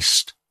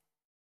Christ.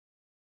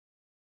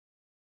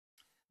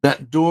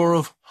 That door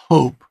of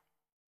hope,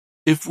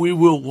 if we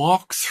will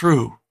walk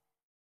through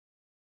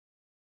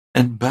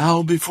and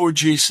bow before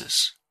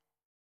Jesus,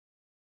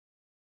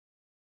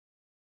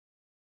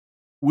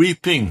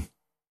 weeping,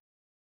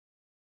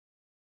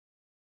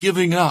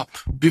 giving up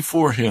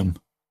before him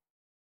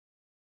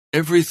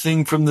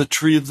everything from the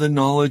tree of the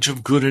knowledge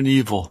of good and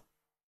evil,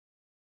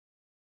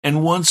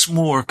 and once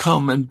more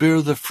come and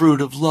bear the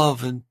fruit of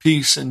love and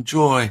peace and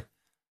joy,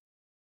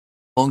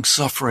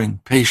 long-suffering,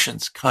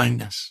 patience,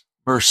 kindness,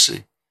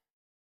 mercy.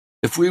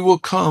 If we will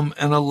come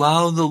and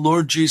allow the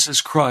Lord Jesus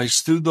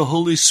Christ through the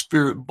Holy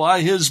Spirit by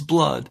his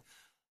blood,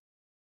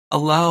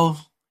 allow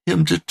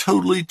him to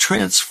totally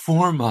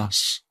transform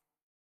us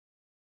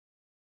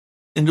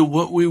into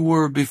what we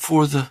were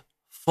before the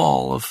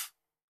fall of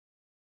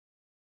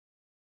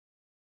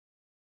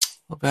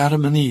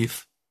Adam and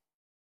Eve.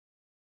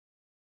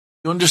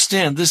 You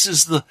understand, this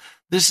is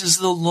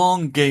the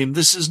long game.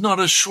 This is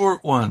not a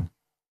short one.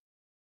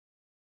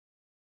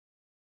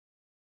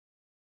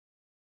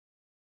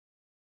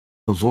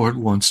 The Lord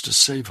wants to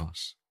save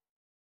us.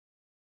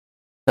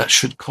 That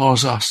should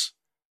cause us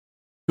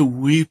to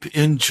weep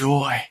in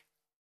joy,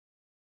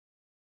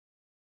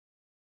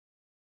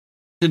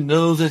 to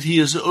know that he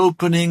is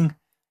opening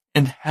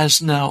and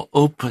has now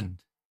opened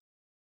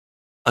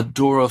a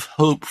door of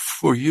hope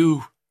for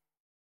you.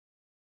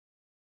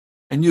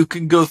 And you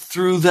can go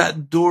through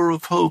that door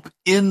of hope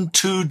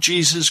into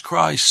Jesus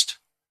Christ.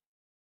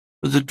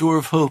 But the door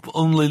of hope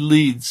only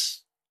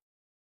leads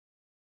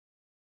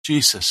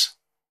Jesus.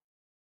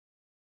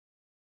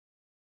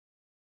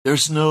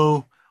 There's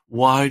no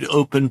wide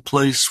open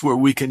place where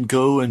we can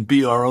go and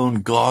be our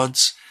own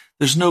gods.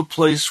 There's no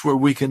place where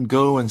we can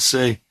go and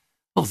say,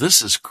 oh,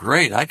 this is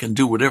great. I can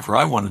do whatever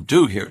I want to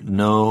do here.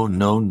 No,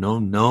 no, no,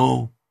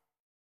 no.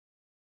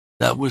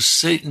 That was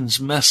Satan's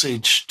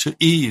message to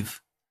Eve.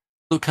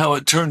 Look how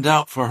it turned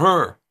out for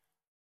her.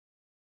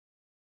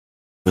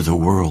 For the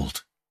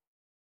world.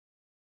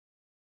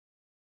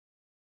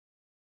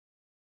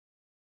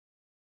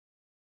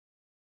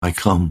 I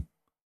come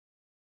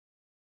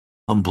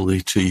humbly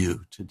to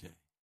you today.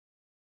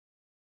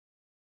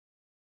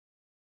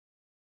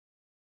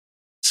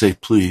 say,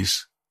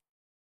 please,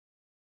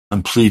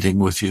 I'm pleading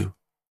with you.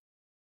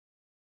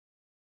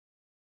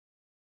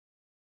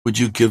 Would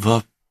you give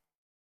up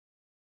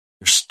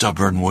your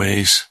stubborn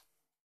ways?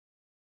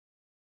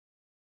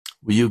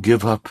 Will you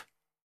give up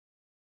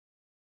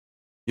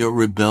your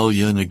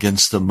rebellion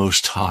against the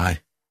Most High?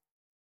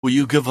 Will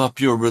you give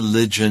up your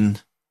religion?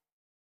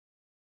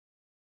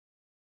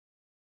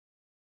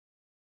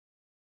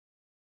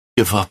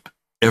 Give up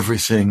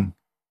everything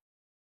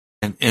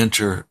and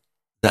enter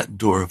that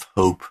door of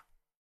hope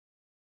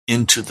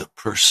into the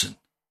person,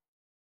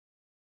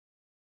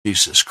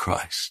 Jesus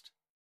Christ.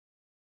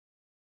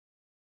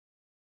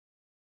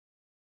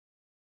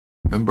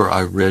 Remember,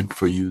 I read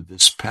for you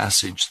this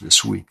passage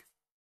this week.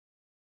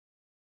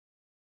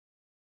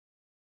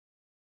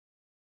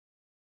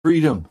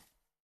 Freedom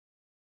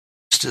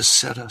is to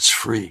set us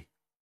free.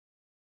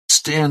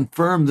 Stand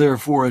firm,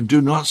 therefore, and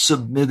do not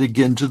submit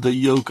again to the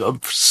yoke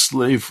of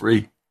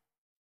slavery.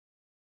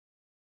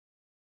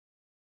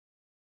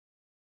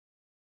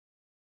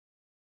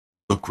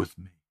 Look with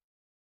me.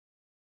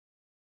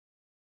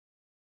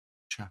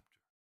 Chapter.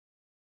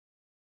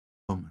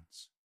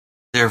 Romans.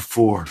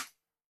 Therefore,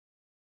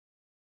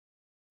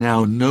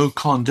 now no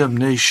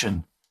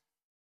condemnation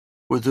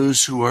for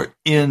those who are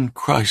in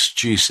Christ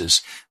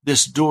Jesus.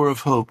 This door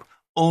of hope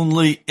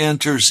only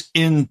enters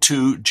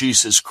into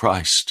Jesus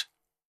Christ.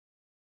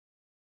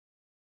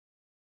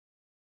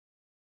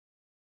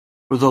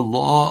 For the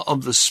law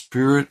of the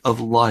Spirit of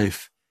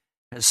life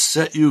has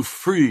set you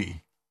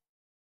free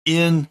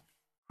in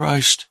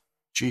Christ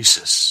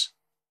Jesus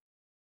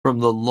from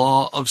the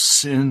law of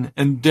sin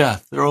and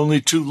death. There are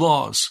only two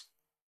laws: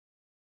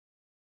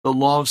 the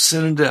law of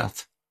sin and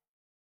death,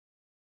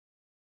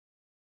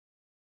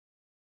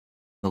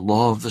 the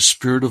law of the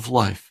Spirit of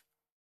life.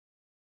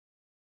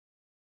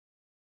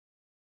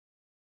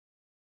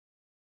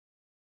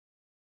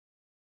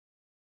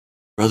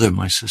 Brother,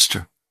 my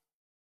sister,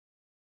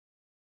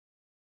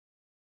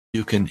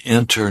 you can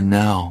enter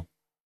now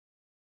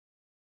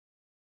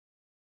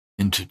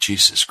into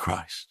Jesus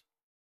Christ.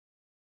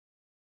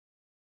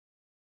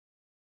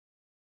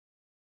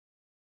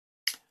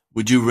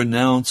 Would you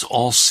renounce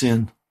all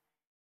sin,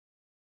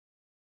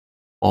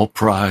 all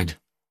pride,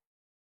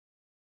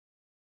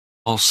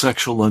 all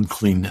sexual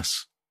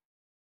uncleanness?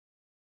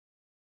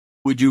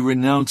 Would you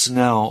renounce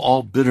now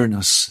all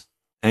bitterness,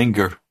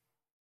 anger,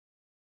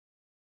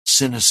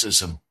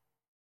 cynicism?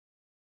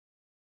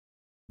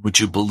 Would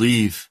you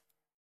believe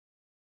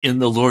in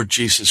the Lord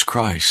Jesus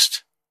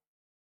Christ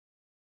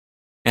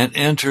and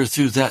enter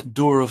through that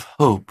door of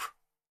hope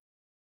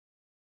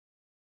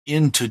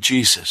into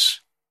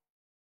Jesus?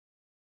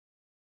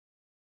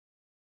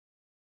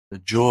 The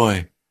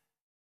joy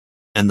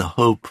and the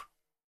hope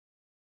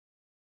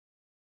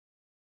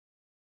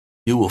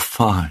you will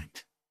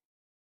find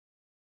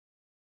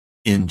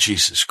in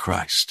Jesus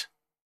Christ.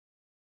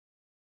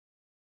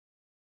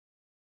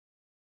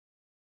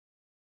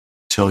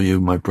 I tell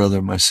you, my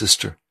brother, my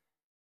sister,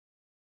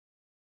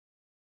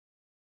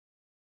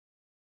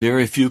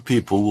 very few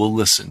people will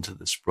listen to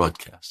this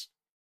broadcast.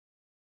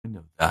 I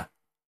know that.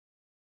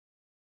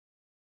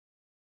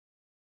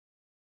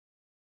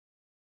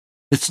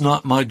 It's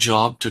not my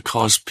job to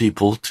cause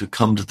people to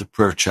come to the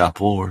prayer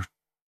chapel or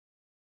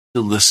to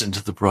listen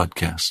to the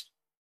broadcast.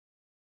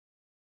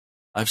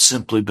 I've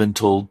simply been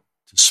told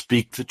to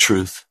speak the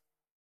truth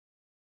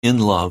in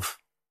love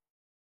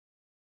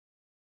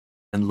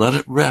and let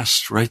it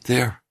rest right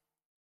there.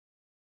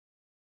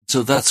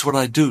 So that's what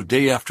I do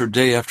day after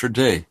day after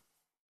day.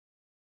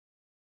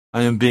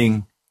 I am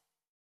being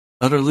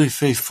utterly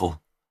faithful to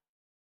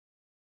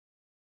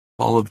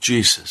the call of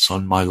Jesus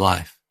on my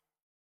life.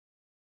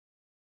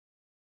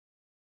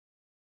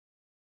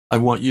 I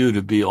want you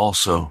to be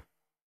also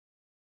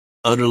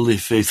utterly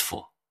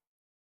faithful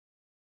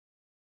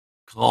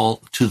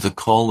to the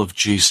call of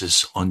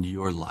Jesus on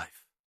your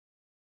life.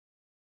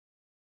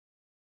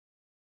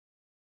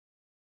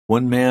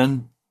 One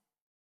man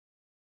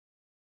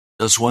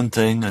does one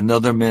thing,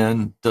 another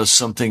man does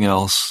something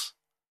else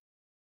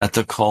at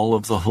the call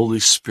of the Holy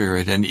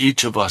Spirit, and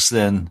each of us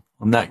then,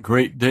 on that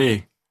great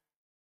day,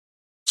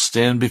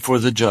 stand before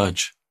the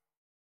judge.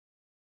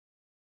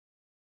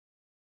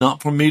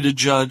 Not for me to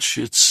judge,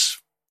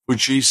 it's for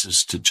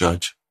Jesus to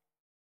judge.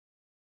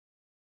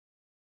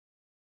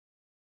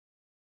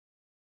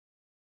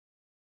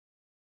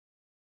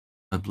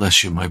 I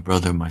bless you, my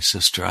brother, my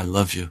sister. I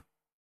love you.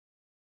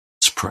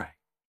 Let's pray.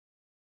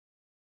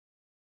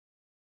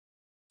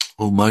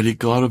 Almighty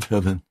God of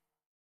heaven,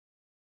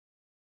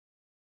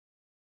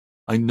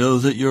 I know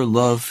that your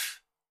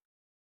love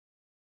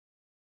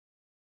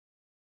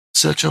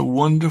is such a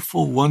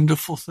wonderful,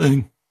 wonderful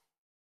thing.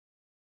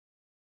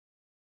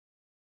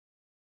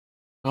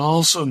 I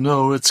also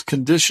know it's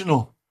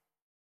conditional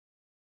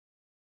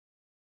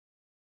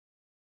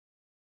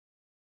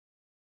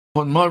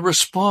on my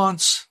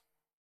response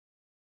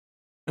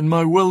and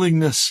my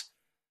willingness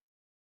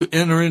to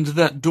enter into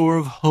that door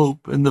of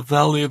hope in the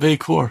valley of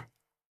Achor,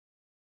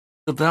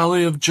 the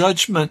valley of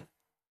judgment.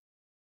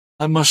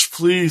 I must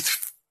flee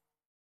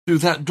through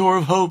that door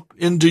of hope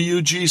into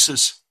you,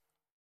 Jesus.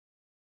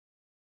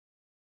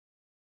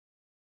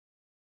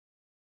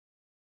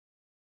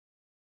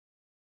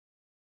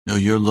 No,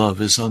 your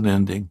love is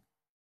unending.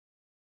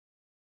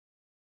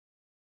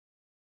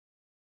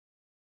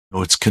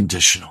 No, it's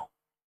conditional.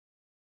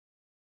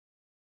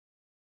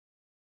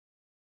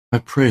 I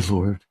pray,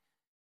 Lord,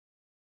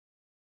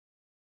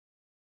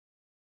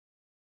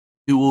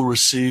 you will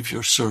receive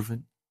your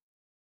servant.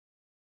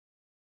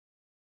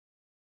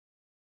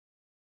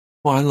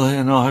 Twyla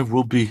and I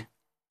will be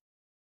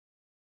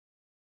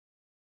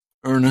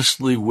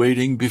earnestly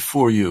waiting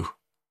before you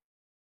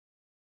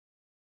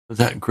for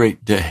that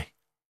great day.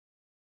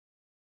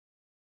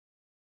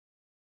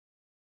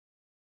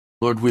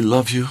 Lord, we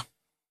love you.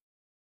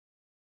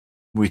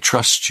 We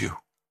trust you.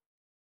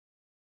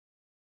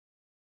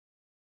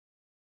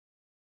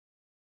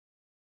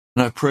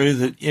 And I pray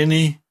that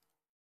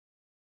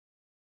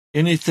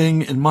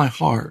anything in my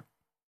heart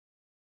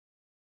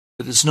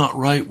that is not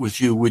right with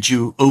you, would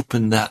you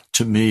open that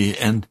to me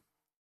and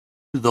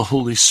to the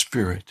Holy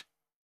Spirit?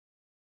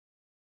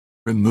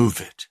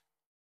 Remove it.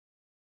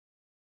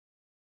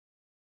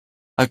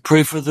 I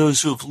pray for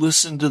those who have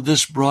listened to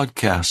this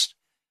broadcast.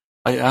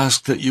 I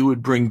ask that you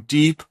would bring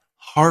deep,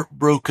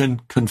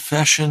 heartbroken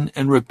confession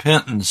and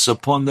repentance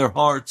upon their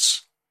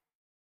hearts,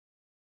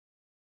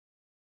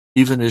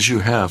 even as you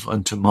have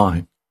unto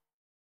mine.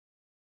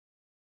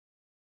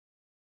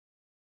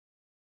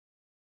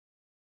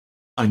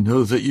 I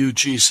know that you,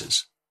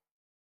 Jesus,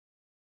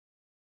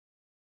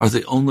 are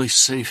the only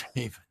safe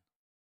haven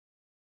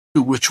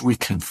to which we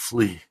can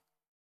flee.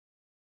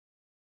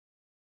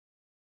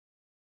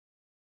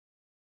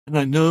 And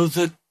I know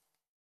that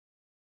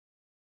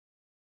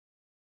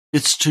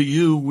it's to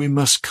you we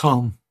must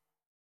come,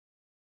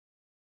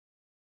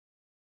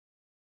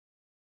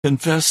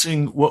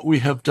 confessing what we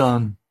have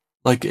done,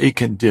 like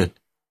Achan did,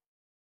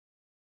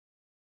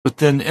 but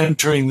then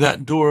entering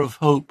that door of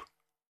hope,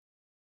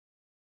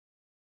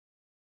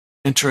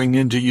 entering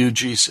into you,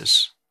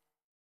 Jesus,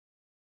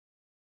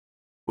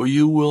 for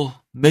you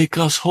will make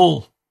us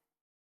whole.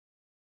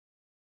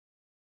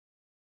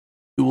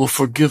 You will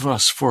forgive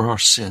us for our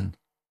sin,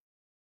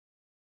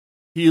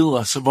 heal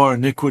us of our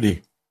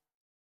iniquity,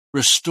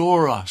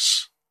 restore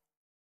us.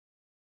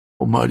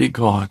 Almighty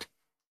God,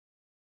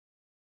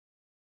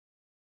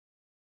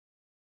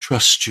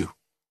 trust you.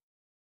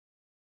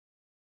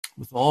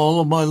 With all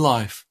of my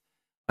life,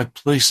 I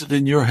place it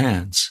in your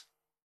hands.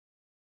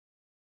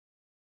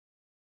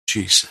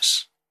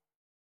 Jesus.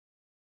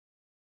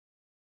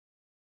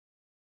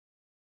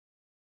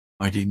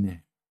 Mighty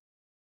name.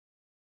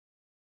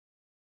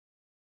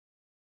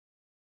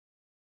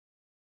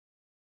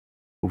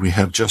 We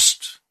have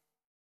just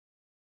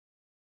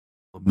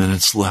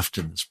minutes left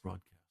in this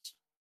broadcast.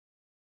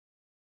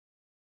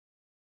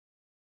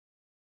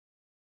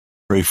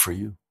 Pray for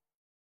you.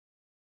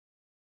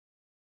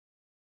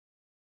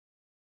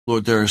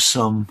 Lord, there are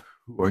some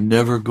who are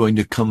never going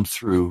to come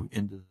through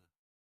into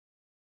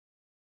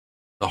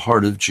the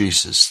heart of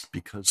Jesus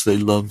because they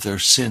love their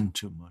sin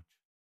too much.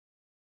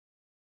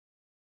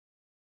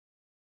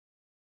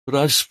 But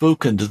I've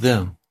spoken to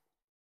them.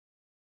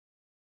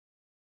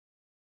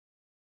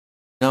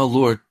 Now,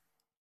 Lord,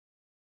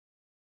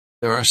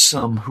 there are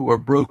some who are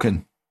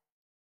broken,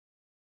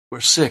 who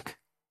are sick,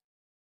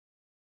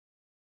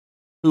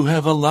 who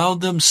have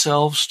allowed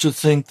themselves to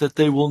think that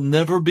they will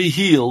never be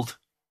healed.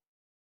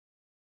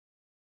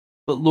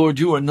 But Lord,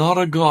 you are not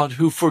a God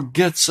who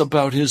forgets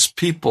about his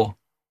people.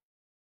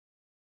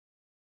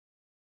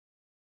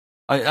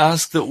 I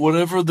ask that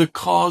whatever the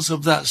cause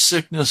of that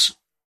sickness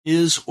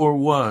is or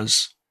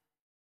was,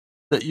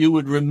 that you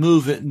would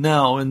remove it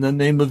now in the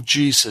name of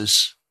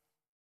Jesus.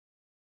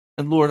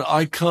 And Lord,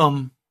 I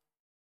come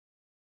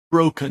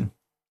broken.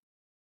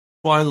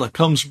 Twyla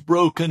comes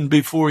broken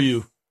before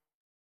you.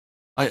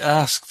 I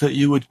ask that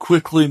you would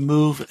quickly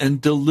move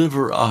and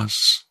deliver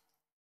us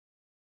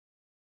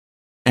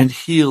and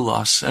heal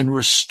us and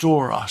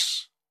restore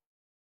us.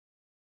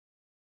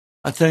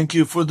 I thank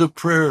you for the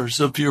prayers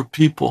of your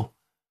people.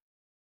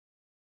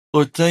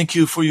 Lord, thank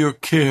you for your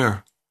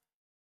care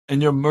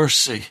and your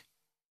mercy.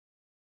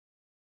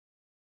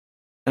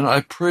 And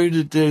I pray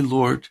today,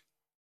 Lord,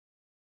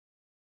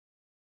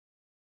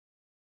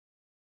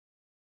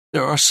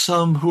 there are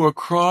some who are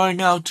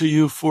crying out to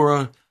you for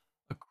a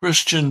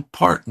Christian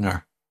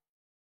partner,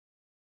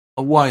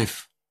 a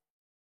wife,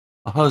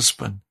 a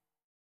husband.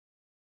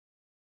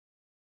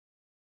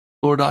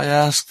 Lord, I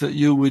ask that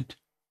you would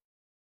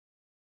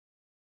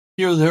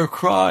hear their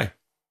cry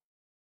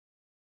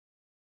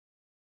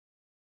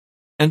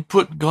and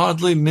put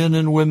godly men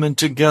and women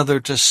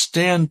together to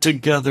stand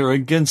together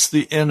against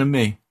the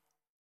enemy.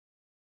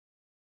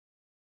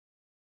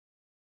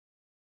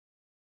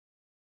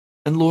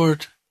 And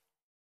Lord,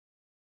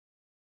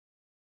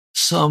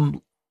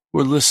 some who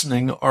are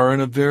listening are in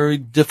a very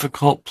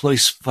difficult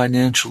place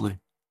financially.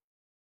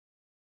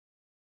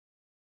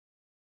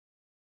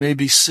 May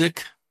be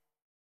sick.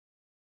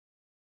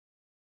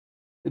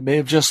 They may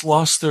have just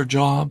lost their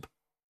job.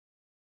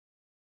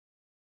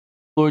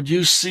 Lord,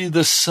 you see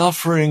the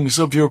sufferings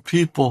of your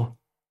people.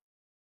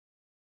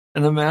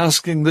 And I'm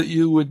asking that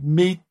you would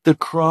meet the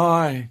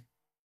cry,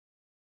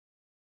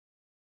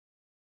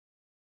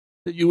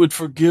 that you would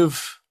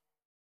forgive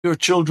your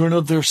children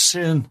of their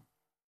sin,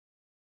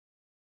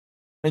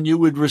 and you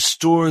would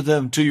restore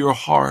them to your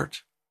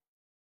heart,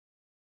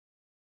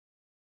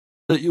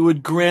 that you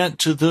would grant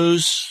to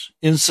those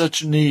in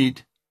such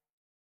need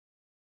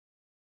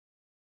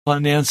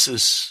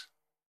finances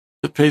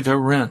to pay their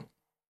rent,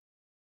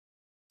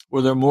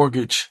 or their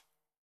mortgage,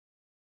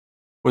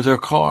 or their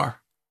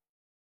car.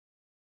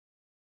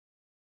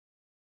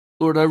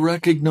 Lord, I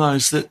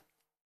recognize that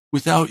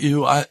without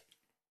you, I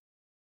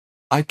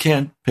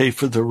can't pay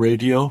for the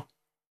radio.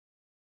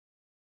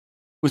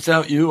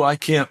 Without you, I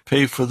can't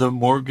pay for the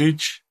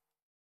mortgage.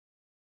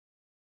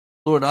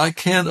 Lord, I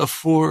can't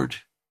afford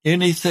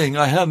anything.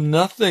 I have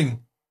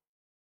nothing.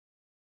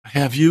 I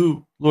have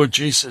you, Lord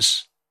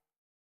Jesus.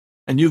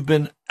 And you've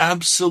been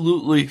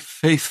absolutely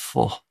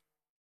faithful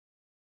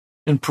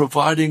in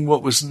providing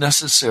what was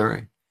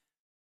necessary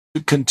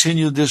to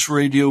continue this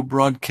radio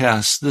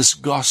broadcast, this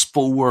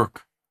gospel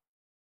work.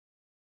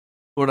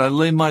 Lord, I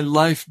lay my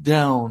life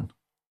down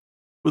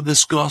for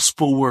this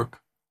gospel work.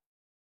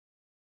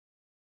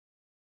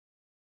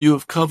 You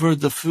have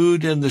covered the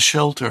food and the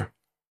shelter.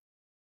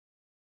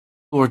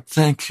 Lord,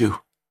 thank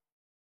you.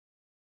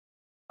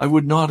 I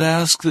would not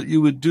ask that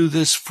you would do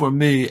this for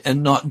me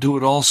and not do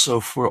it also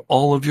for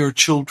all of your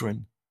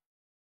children.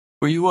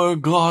 For you are a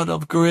God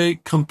of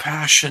great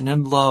compassion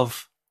and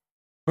love,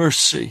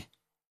 mercy,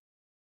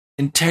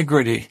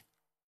 integrity.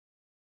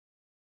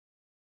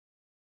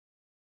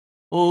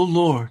 Oh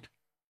Lord,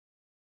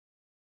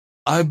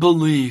 I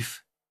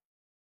believe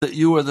that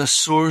you are the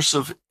source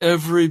of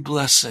every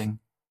blessing,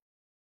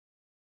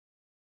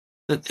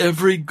 that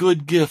every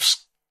good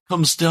gift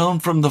comes down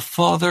from the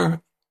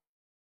Father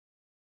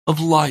of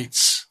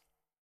lights,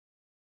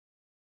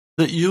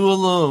 that you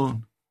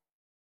alone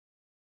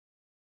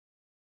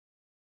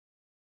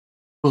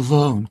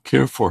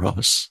care for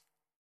us.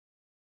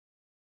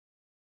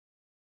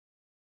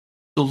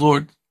 So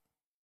Lord,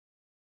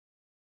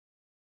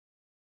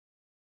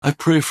 I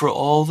pray for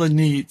all the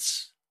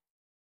needs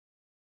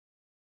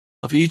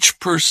of each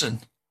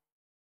person.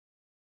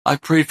 I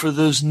pray for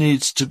those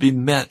needs to be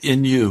met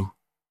in you.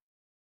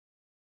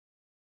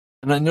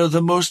 And I know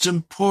the most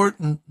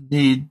important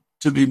need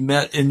to be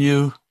met in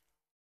you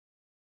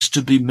is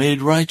to be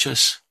made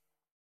righteous,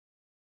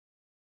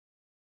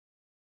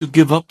 to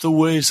give up the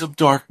ways of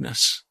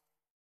darkness,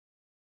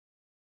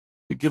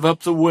 to give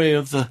up the way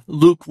of the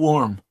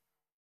lukewarm.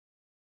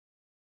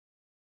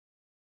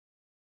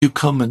 You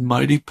come in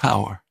mighty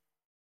power.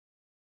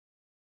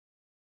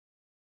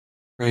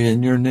 Pray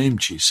in your name,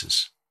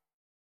 Jesus.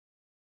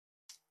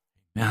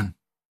 Amen.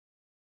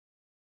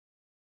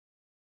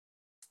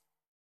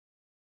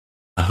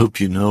 I hope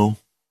you know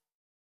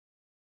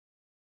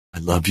I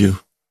love you,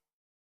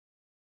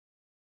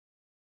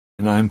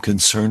 and I'm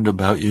concerned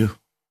about you.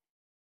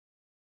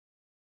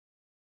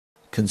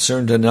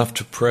 Concerned enough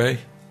to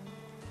pray,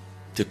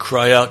 to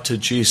cry out to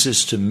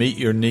Jesus to meet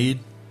your need.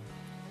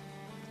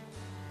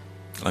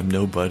 I'm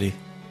nobody.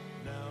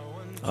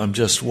 I'm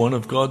just one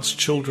of God's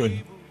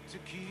children,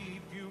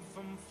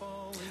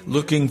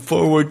 looking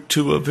forward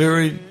to a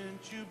very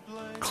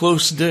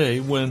close day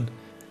when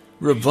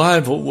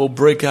revival will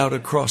break out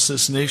across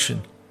this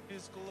nation.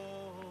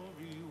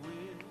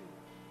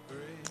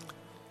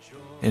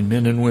 And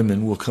men and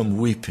women will come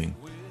weeping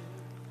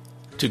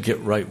to get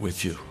right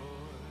with you.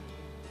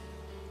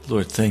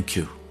 Lord, thank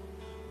you.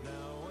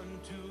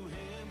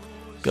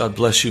 God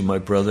bless you, my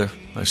brother,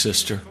 my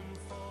sister.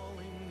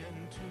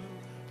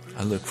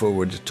 I look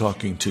forward to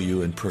talking to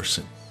you in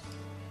person.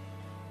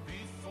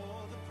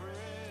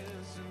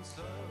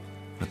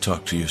 I'll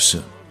talk to you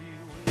soon.